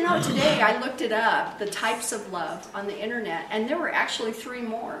want you to know today, I looked it up, the types of love on the internet, and there were actually 3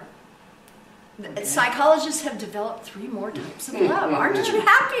 more. Psychologists have developed 3 more types of love. Aren't you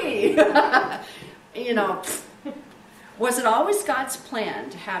happy? You know, was it always God's plan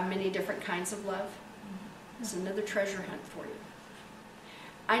to have many different kinds of love? It's another treasure hunt for you.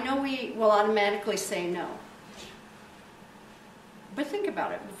 I know we will automatically say no. But think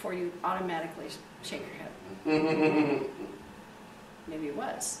about it before you automatically shake your head. Maybe it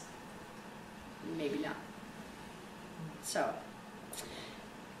was. Maybe not. So,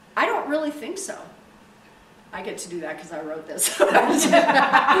 I don't really think so. I get to do that because I wrote this.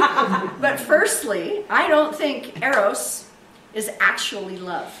 But firstly, I don't think Eros is actually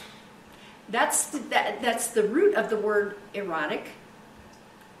love. That's the root of the word erotic.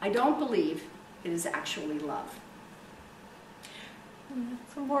 I don't believe it is actually love.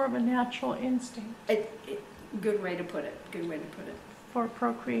 It's more of a natural instinct Good way to put it. Good way to put it. for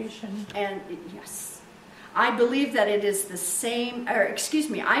procreation. And yes, I believe that it is the same,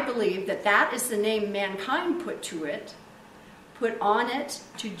 I believe that that is the name mankind put to it, put on it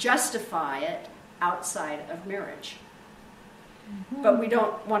to justify it outside of marriage. Mm-hmm. But we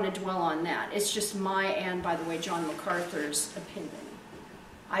don't want to dwell on that. It's just my, and by the way, John MacArthur's opinion.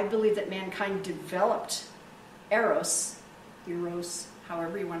 I believe that mankind developed Eros,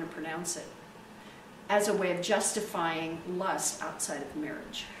 however you want to pronounce it, as a way of justifying lust outside of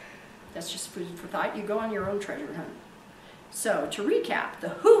marriage. That's just food for thought. You go on your own treasure hunt. So, to recap, the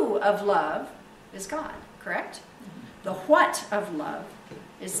who of love is God, correct? Mm-hmm. The what of love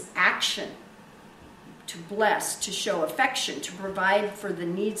is action. To bless, to show affection, to provide for the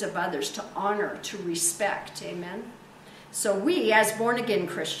needs of others, to honor, to respect. Amen? So we, as born-again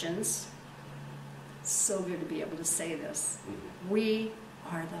Christians, so good to be able to say this, we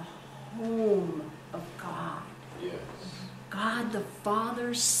are the home of God. Yes. God the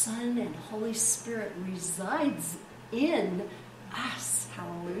Father, Son, and Holy Spirit resides in us.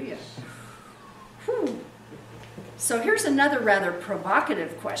 Hallelujah. Whew. So here's another rather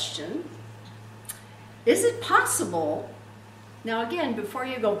provocative question. Is it possible, now again, before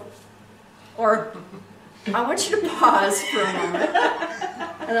you go, or I want you to pause for a moment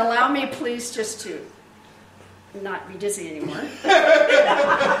and allow me please just to not be dizzy anymore.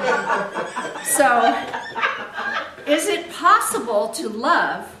 So, is it possible to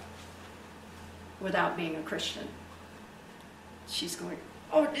love without being a Christian? She's going,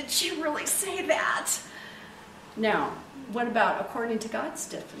 oh, did she really say that? Now, what about according to God's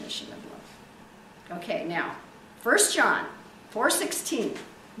definition of love? Okay, now, 1 John 4:16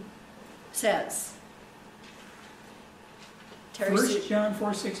 says, Terry 1 Sue. John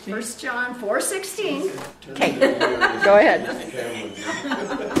 4:16. 1 John 4:16. Okay, Go ahead.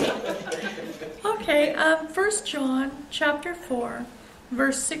 Okay, 1 John chapter 4,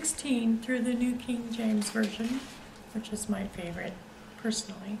 verse 16 through the New King James Version, which is my favorite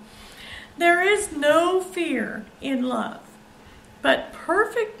personally. There is no fear in love, but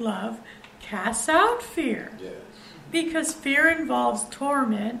perfect love casts out fear, Yes. because fear involves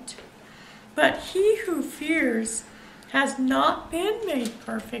torment. But he who fears has not been made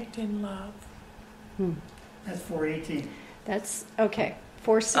perfect in love. That's 4:18. That's okay.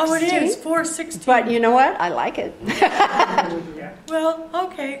 4:16. Oh, it is 4:16. But you know what? I like it. Yeah. Well,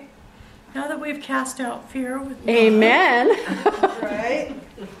 okay. Now that we've cast out fear with love, Amen. Right?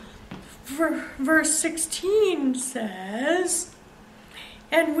 Verse 16 says,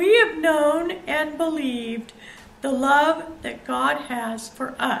 "And we have known and believed the love that God has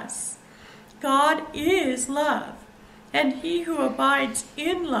for us. God is love, and he who abides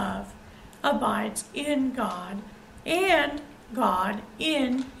in love abides in God, and God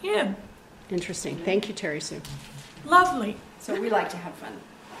in him." Interesting. Thank you, Terry Sue. Lovely. So we like to have fun.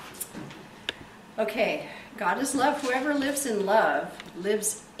 Okay, God is love. Whoever lives in love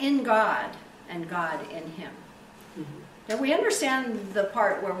lives in God and God in him. Now we understand the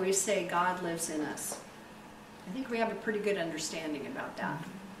part where we say God lives in us. I think we have a pretty good understanding about that.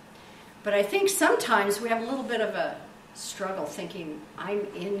 But I think sometimes we have a little bit of a struggle thinking, I'm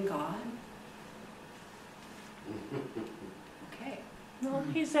in God. Okay. Well,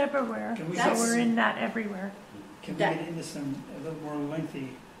 he's everywhere, Can we so That's- we're in that everywhere. Can we That- get into a little more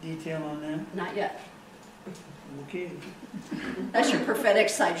lengthy detail on that? Not yet. Okay. That's your prophetic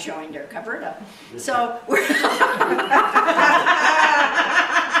side showing there. Cover it up. So we're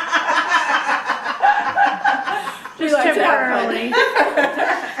Just like to have fun. temporarily.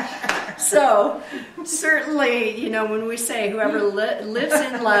 So, certainly, you know, when we say whoever lives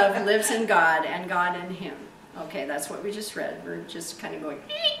in love lives in God and God in him. Okay, that's what we just read. We're just kind of going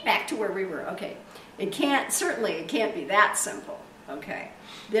back to where we were. Okay, it can't be that simple. Okay,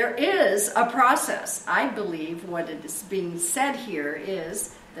 there is a process. I believe what it is being said here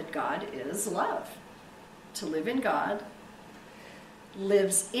is that God is love. To live in God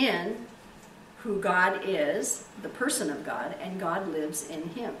lives in who God is, the person of God, and God lives in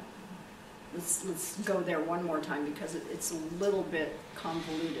him. Let's go there one more time because it's a little bit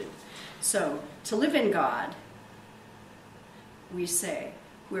convoluted. So, to live in God, we say,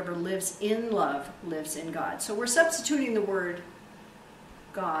 whoever lives in love lives in God. So we're substituting the word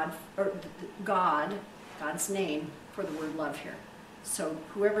God, or God, God's name, for the word love here. So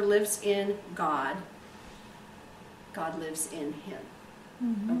whoever lives in God, God lives in him.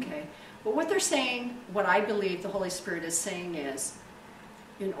 Mm-hmm. Okay? But what they're saying, what I believe the Holy Spirit is saying is,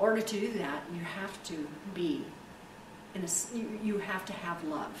 in order to do that, you have to be, you have to have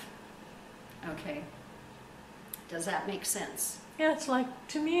love. Okay? Does that make sense? Yeah, it's like,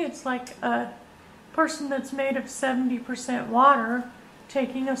 to me, it's like a person that's made of 70% water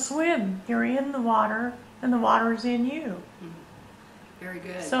taking a swim. You're in the water, and the water is in you. Very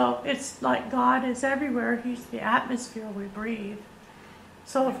good. So it's like God is everywhere. He's the atmosphere we breathe.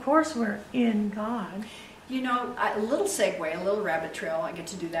 So of course we're in God. You know, a little segue, a little rabbit trail. I get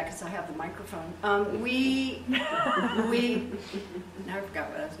to do that because I have the microphone. We. Now I forgot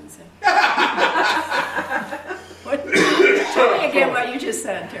what I was going to say. Tell me again what you just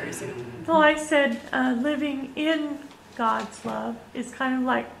said, Terry Sue. Well, I said living in God's love is kind of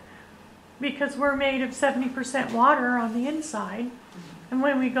like, because we're made of 70% water on the inside, and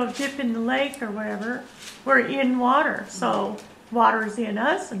when we go dip in the lake or whatever, we're in water. So water's in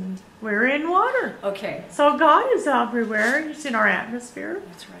us, and we're in water. Okay, So God is everywhere. He's in our atmosphere.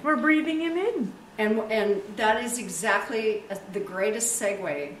 that's right. We're breathing him in. And that is exactly the greatest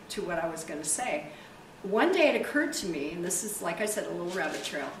segue to what I was going to say. One day it occurred to me, and this is, like I said, a little rabbit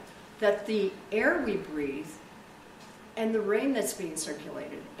trail, that the air we breathe and the rain that's being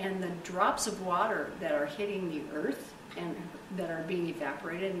circulated and the drops of water that are hitting the earth and that are being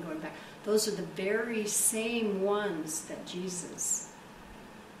evaporated and going back, those are the very same ones that Jesus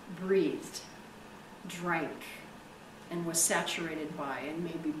breathed, drank, and was saturated by and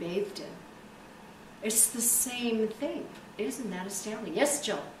maybe bathed in. It's the same thing. Isn't that astounding? Yes,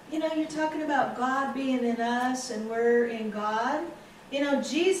 Jill. You know, you're talking about God being in us and we're in God. You know,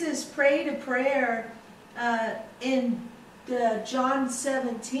 Jesus prayed a prayer in John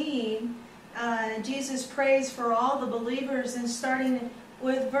 17. Jesus prays for all the believers, and starting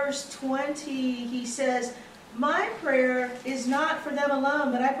with verse 20, he says, "My prayer is not for them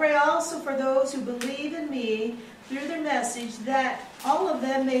alone, but I pray also for those who believe in me through their message, that all of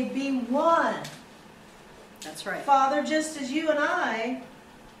them may be one." That's right. Father, just as you and I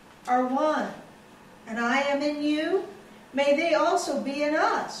are one, and I am in you, may they also be in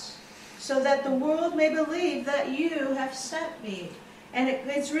us, so that the world may believe that you have sent me. And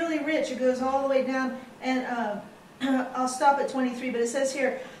it's really rich. It goes all the way down, and I'll stop at 23, but it says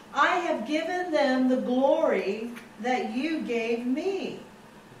here, I have given them the glory that you gave me,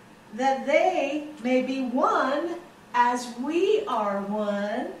 that they may be one as we are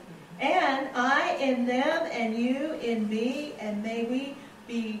one, and I in them and you in me, and may we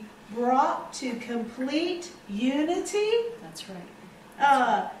be brought to complete unity. That's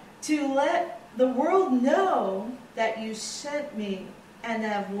right. To let the world know that you sent me and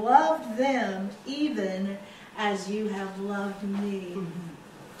have loved them even as you have loved me.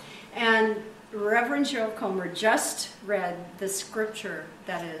 And Reverend Joe Comer just read the scripture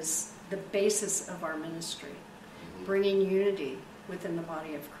that is the basis of our ministry, bringing unity within the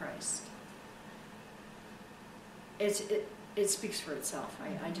body of Christ. It speaks for itself. I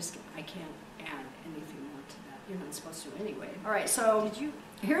can't add anything more to that. You're not supposed to anyway. All right, so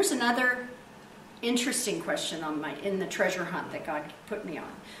here's another interesting question in the treasure hunt that God put me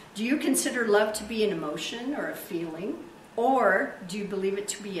on. Do you consider love to be an emotion or a feeling? Or do you believe it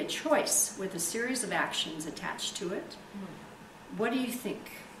to be a choice with a series of actions attached to it? What do you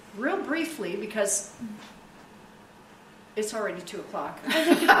think? Real briefly, because it's already 2 o'clock.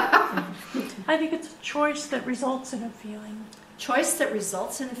 I think it's a choice that results in a feeling. Choice that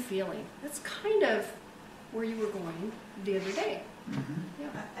results in a feeling. That's kind of where you were going the other day. Yeah.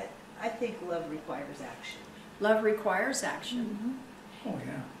 I think love requires action. Love requires action. Oh,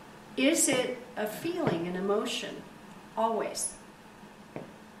 yeah. Is it a feeling, an emotion? Always.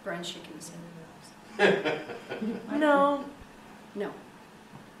 Brian's shaking his head. No, No.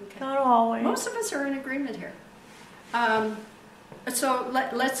 Okay. not always. Most of us are in agreement here. So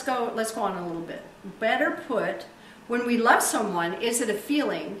let's go on a little bit. Better put, when we love someone, is it a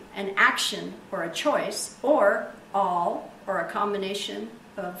feeling, an action, or a choice, or all, or a combination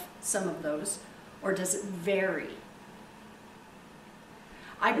of some of those, or does it vary?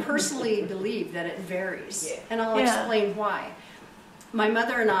 I personally believe that it varies, and I'll explain why. My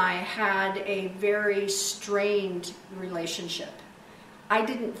mother and I had a very strained relationship. I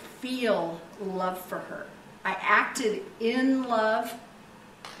didn't feel love for her. I acted in love.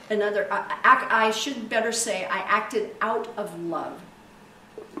 I should better say I acted out of love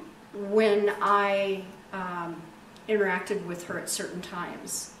when I interacted with her at certain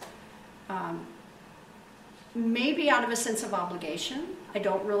times. Maybe out of a sense of obligation. I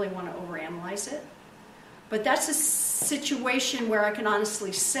don't really want to overanalyze it. But that's a situation where I can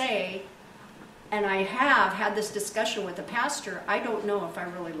honestly say, and I have had this discussion with the pastor, I don't know if I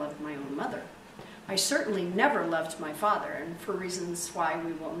really loved my own mother. I certainly never loved my father, and for reasons why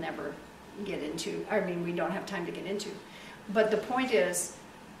we will never get into. We don't have time to get into. But the point is,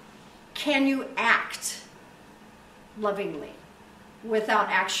 can you act lovingly without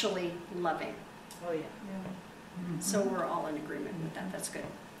actually loving? Oh, yeah. So we're all in agreement with that. That's good.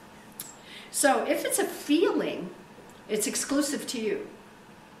 So if it's a feeling, it's exclusive to you.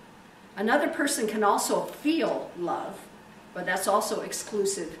 Another person can also feel love, but that's also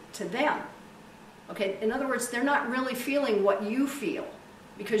exclusive to them. Okay, in other words, they're not really feeling what you feel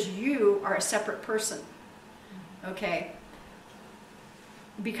because you are a separate person. Okay?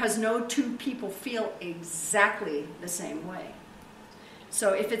 Because no two people feel exactly the same way.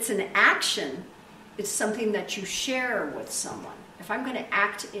 So if it's an action, it's something that you share with someone. If I'm going to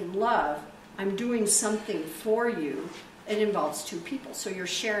act in love, I'm doing something for you. It involves two people, so you're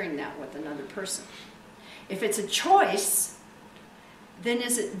sharing that with another person. If it's a choice, then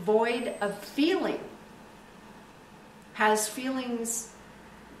is it void of feeling? Have feelings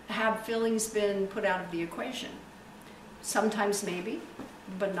been put out of the equation? Sometimes maybe,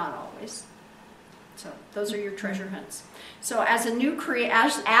 but not always. So those are your treasure hunts. So as new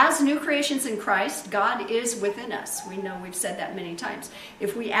creations in Christ, God is within us. We know we've said that many times.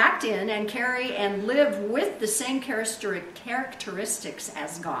 If we act in and carry and live with the same characteristics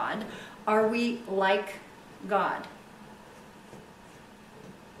as God, are we like God?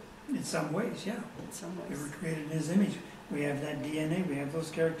 In some ways, yeah. In some We were ways. created in His image. We have that DNA. We have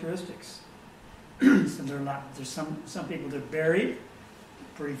those characteristics. So there's some people that are buried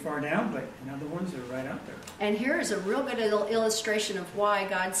pretty far down, but in other ones they're right out there. And here is a real good illustration of why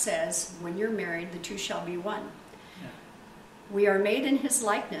God says, when you're married, the two shall be one. Yeah. We are made in His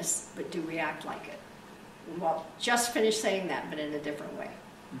likeness, but do we act like it? Well, just finished saying that, but in a different way.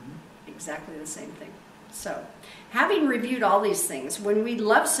 Exactly the same thing. So, having reviewed all these things, when we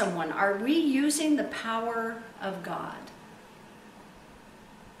love someone, are we using the power of God?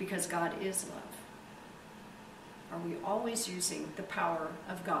 Because God is love. Are we always using the power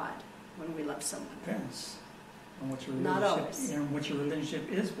of God when we love someone? Depends on what your Not relationship always. and what your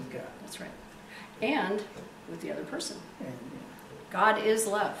relationship is with God. That's right. And with the other person. And, God is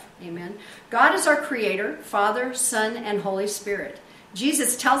love. Amen. God is our creator, Father, Son, and Holy Spirit.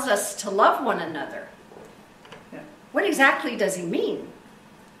 Jesus tells us to love one another. yeah. What exactly does he mean?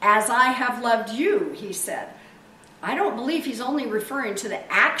 As I have loved you, he said. I don't believe he's only referring to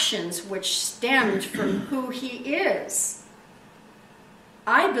the actions which stemmed from who he is.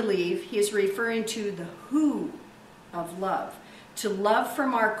 I believe he is referring to the who of love. To love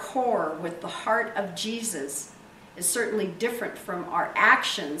from our core with the heart of Jesus is certainly different from our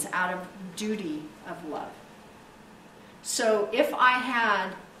actions out of duty of love. So if I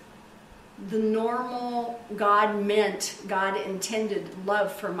had the normal God intended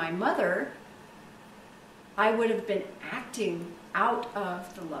love for my mother, I would have been acting out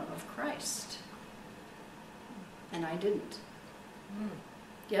of the love of Christ. And I didn't.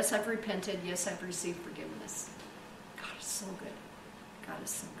 Yes, I've repented. Yes, I've received forgiveness. God is so good. God is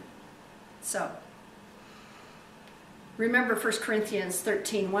so good. So, remember 1 Corinthians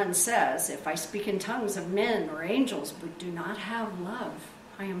 13:1 says, if I speak in tongues of men or angels but do not have love,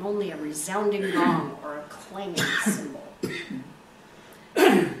 I am only a resounding gong or a clanging cymbal.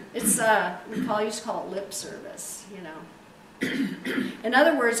 It's, we used to call it lip service, you know. In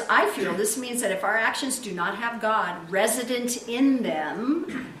other words, I feel this means that if our actions do not have God resident in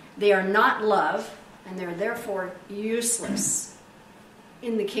them, they are not love, and they're therefore useless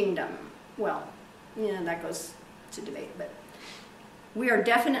in the kingdom. Well, that goes to debate, but we are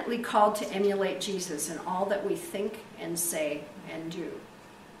definitely called to emulate Jesus in all that we think and say and do.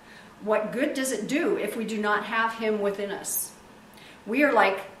 What good does it do if we do not have him within us? We are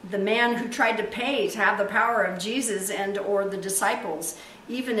like the man who tried to pay to have the power of Jesus and or the disciples,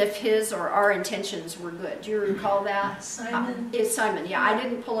 even if his or our intentions were good. Do you recall that? Simon. It's Simon. Yeah, I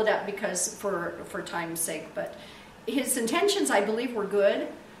didn't pull it up because for time's sake, but his intentions, I believe, were good,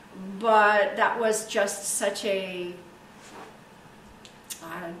 but that was just such a,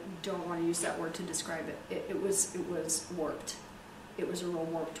 I don't want to use that word to describe it. It was warped. It was a real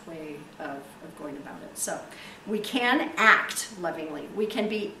warped way of going about it. So we can act lovingly. We can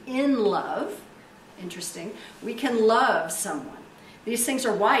be in love. Interesting. We can love someone. These things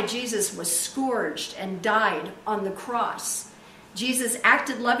are why Jesus was scourged and died on the cross. Jesus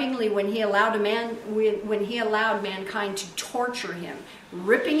acted lovingly when he allowed mankind to torture him,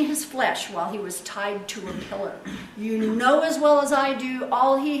 ripping his flesh while he was tied to a pillar. You know as well as I do,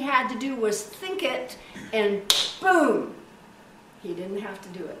 all he had to do was think it, and boom! He didn't have to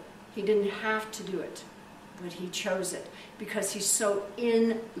do it. He didn't have to do it, but he chose it because he's so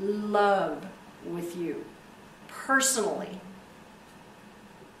in love with you personally.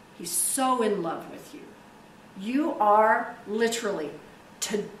 He's so in love with you. You are literally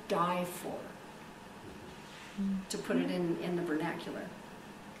to die for, to put it in the vernacular.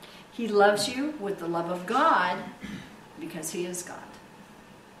 He loves you with the love of God because he is God.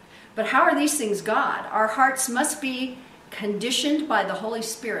 But how are these things God? Our hearts must be conditioned by the Holy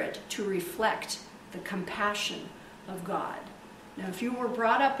Spirit to reflect the compassion of God. Now, if you were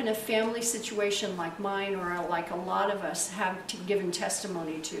brought up in a family situation like mine or like a lot of us have given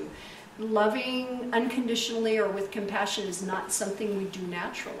testimony to, loving unconditionally or with compassion is not something we do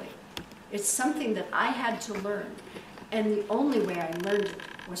naturally. It's something that I had to learn. And the only way I learned it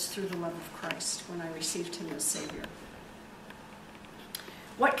was through the love of Christ when I received him as Savior.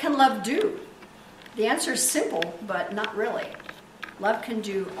 What can love do? The answer is simple, but not really. Love can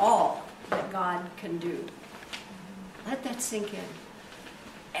do all that God can do. Let that sink in.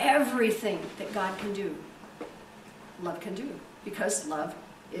 Everything that God can do, love can do. Because love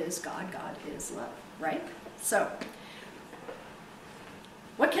is God, God is love, right? So,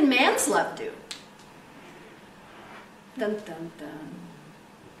 what can man's love do? Dun, dun, dun.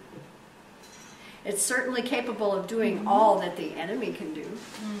 It's certainly capable of doing all that the enemy can do.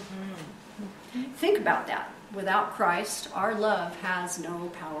 Think about that. Without Christ, our love has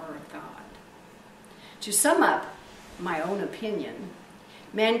no power of God. To sum up my own opinion,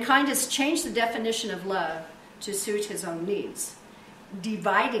 mankind has changed the definition of love to suit his own needs,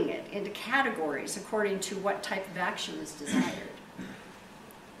 dividing it into categories according to what type of action is desired.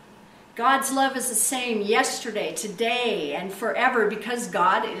 God's love is the same yesterday, today, and forever because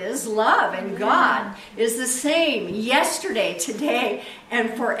God is love. And God is the same yesterday, today,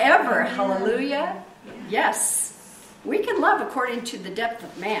 and forever. Hallelujah. Yes. We can love according to the depth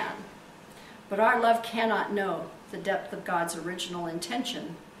of man, but our love cannot know the depth of God's original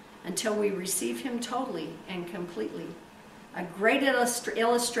intention until we receive him totally and completely. A great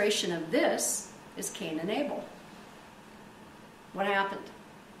illustration of this is Cain and Abel. What happened?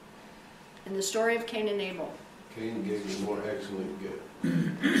 In the story of Cain and Abel. Cain gave the more excellent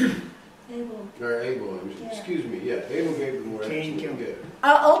gift. Abel. Or Abel, excuse me, yeah. Abel gave the more Cain excellent killed. gift.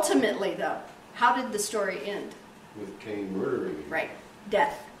 Ultimately, though, how did the story end? With Cain murdering him. Right.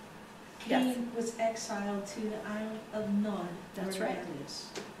 Death. Cain was exiled to the island of Nod. That's where right. that is.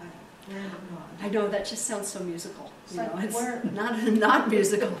 Land of Nod. I know, that just sounds so musical. It's like, where- not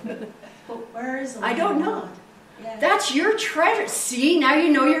musical. But where is the I land don't of know. Nod? Yeah. That's your treasure. See, now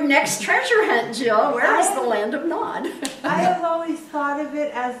you know your next treasure hunt, Jill. Where is the land of Nod? I have always thought of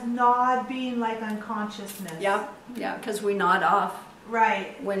it as nod being like unconsciousness. Yeah, because we nod off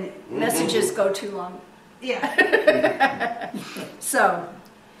Right. when messages go too long. Yeah. So,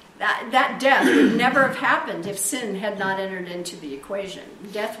 that death would never have happened if sin had not entered into the equation.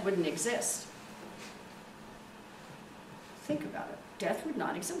 Death wouldn't exist. Think about it. Death would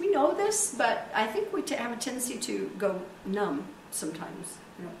not exist. We know this, but I think we have a tendency to go numb sometimes.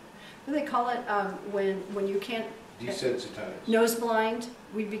 You know, what do they call it when you can't Desensitized. nose blind?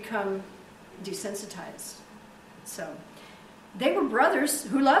 We become desensitized. So they were brothers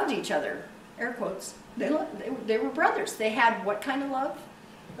who loved each other. Air quotes. They were brothers. They had what kind of love?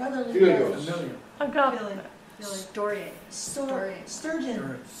 Brotherly Filios. Familiar. Agape. Really? Really? Story.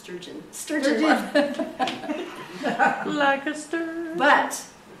 Sturgeon. Sturgeon. Sturgeon. love. Like a stir. But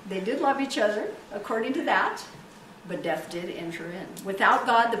they did love each other, according to that, but death did enter in. Without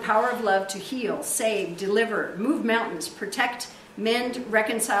God, the power of love to heal, save, deliver, move mountains, protect, mend,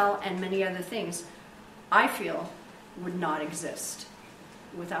 reconcile, and many other things, I feel, would not exist.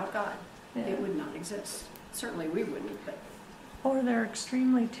 Without God, it would not exist. Certainly we wouldn't, but Or they're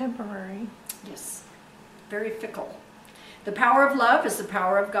extremely temporary. yes, very fickle. The power of love is the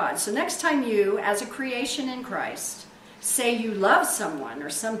power of God. So next time you, as a creation in Christ, say you love someone or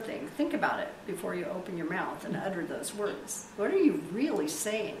something, think about it before you open your mouth and utter those words. What are you really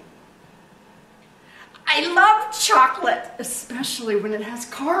saying? I love chocolate, especially when it has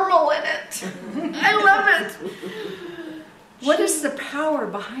caramel in it. I love it. What is the power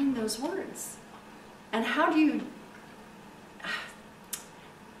behind those words? And how do you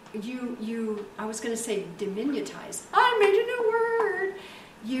I was going to say diminutize. I made a new word.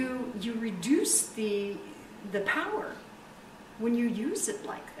 You reduce the power when you use it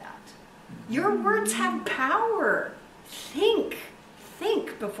like that. Your words have power. Think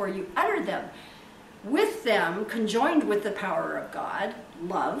before you utter them. With them, conjoined with the power of God,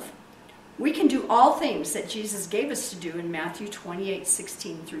 love, we can do all things that Jesus gave us to do in Matthew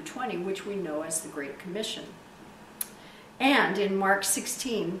 28:16 through 20, which we know as the Great Commission. And in Mark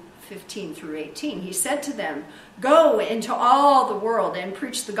 16:15 through 18, he said to them, "Go into all the world and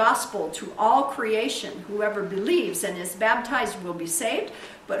preach the gospel to all creation. Whoever believes and is baptized will be saved,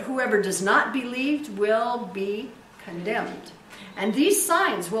 but whoever does not believe will be condemned. And these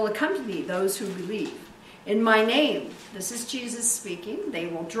signs will accompany those who believe. In my name," this is Jesus speaking, "they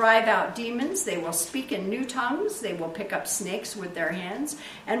will drive out demons, they will speak in new tongues, they will pick up snakes with their hands,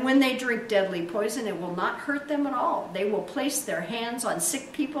 and when they drink deadly poison, it will not hurt them at all. They will place their hands on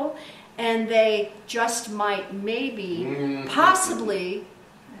sick people, and they just might, maybe, possibly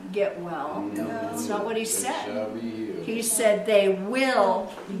get well." That's not what he said. Shall be healed. He said they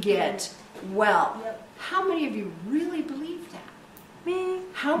will get well. Yep. How many of you really believe that? Me.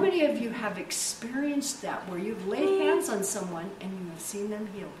 How many of you have experienced that, where you've laid hands on someone and you have seen them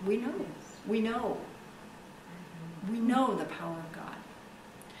healed? We know. We know. We know the power of God.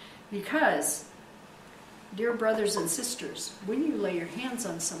 Because, dear brothers and sisters, when you lay your hands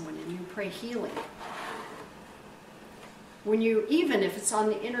on someone and you pray healing, when you, even if it's on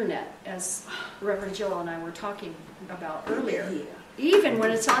the internet, as Reverend Jill and I were talking about earlier, even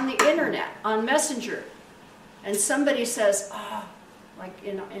when it's on the internet, on Messenger, and somebody says, "Oh," like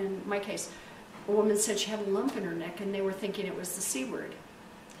in my case, a woman said she had a lump in her neck and they were thinking it was the C word.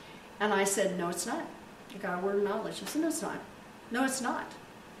 And I said, "No, it's not. You got a word of knowledge." She said, "No, it's not. No, it's not.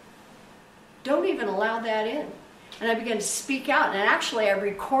 Don't even allow that in." And I began to speak out. And actually, I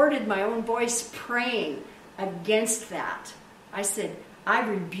recorded my own voice praying against that. I said, "I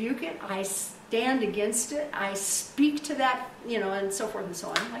rebuke it. I stand against it. I speak to that," and so forth and so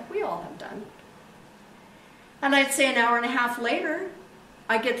on, like we all have done. And I'd say an hour and a half later,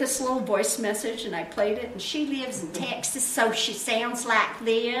 I get this little voice message, and I played it, and she lives in Texas, so she sounds like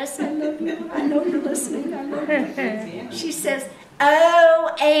this. I love you. I know you're listening. I love you. She says,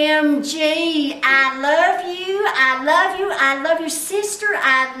 "OMG, I love you. I love you. I love you, sister.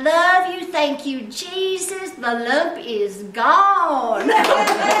 I love you. Thank you, Jesus. The lump is gone."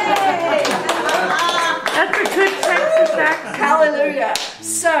 That's a good Texas accent. Hallelujah.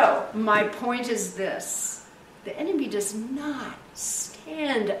 So, my point is this. The enemy does not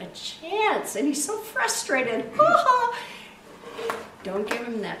stand a chance, and he's so frustrated. Don't give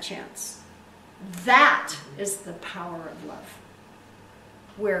him that chance. That is the power of love.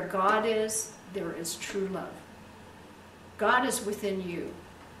 Where God is, there is true love. God is within you.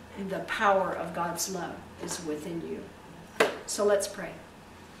 The power of God's love is within you. So let's pray.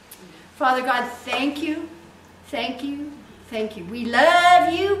 Father God, thank you, thank you, thank you. We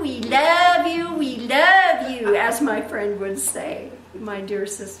love you, we love you, we love you, as my friend would say, my dear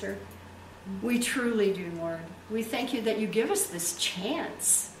sister. We truly do, Lord. We thank you that you give us this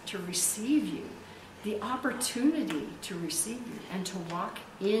chance to receive you, the opportunity to receive you and to walk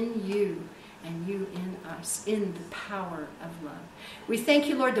in you and you in us, in the power of love. We thank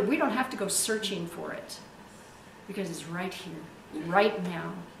you, Lord, that we don't have to go searching for it because it's right here, right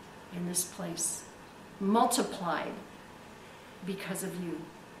now, in this place, multiplied because of you.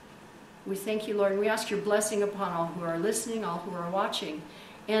 We thank you, Lord, and we ask your blessing upon all who are listening, all who are watching.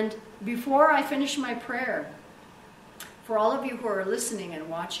 And before I finish my prayer, for all of you who are listening and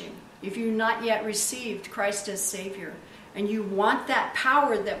watching, if you've not yet received Christ as Savior, and you want that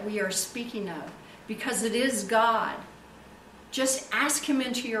power that we are speaking of, because it is God, just ask him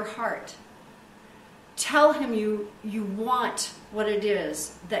into your heart. Tell him you want what it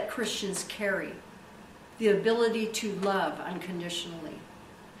is that Christians carry, the ability to love unconditionally.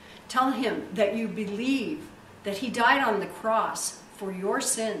 Tell him that you believe that he died on the cross for your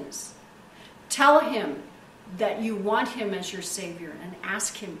sins. Tell him that you want him as your Savior and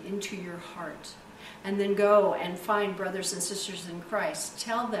ask him into your heart. And then go and find brothers and sisters in Christ.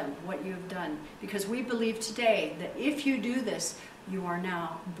 Tell them what you have done. Because we believe today that if you do this, you are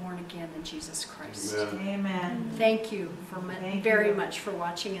now born again in Jesus Christ. Amen. Amen. Thank you Thank very you. much for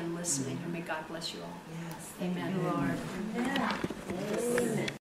watching and listening. And may God bless you all. Yes. Amen. Thank you, Lord. Yeah.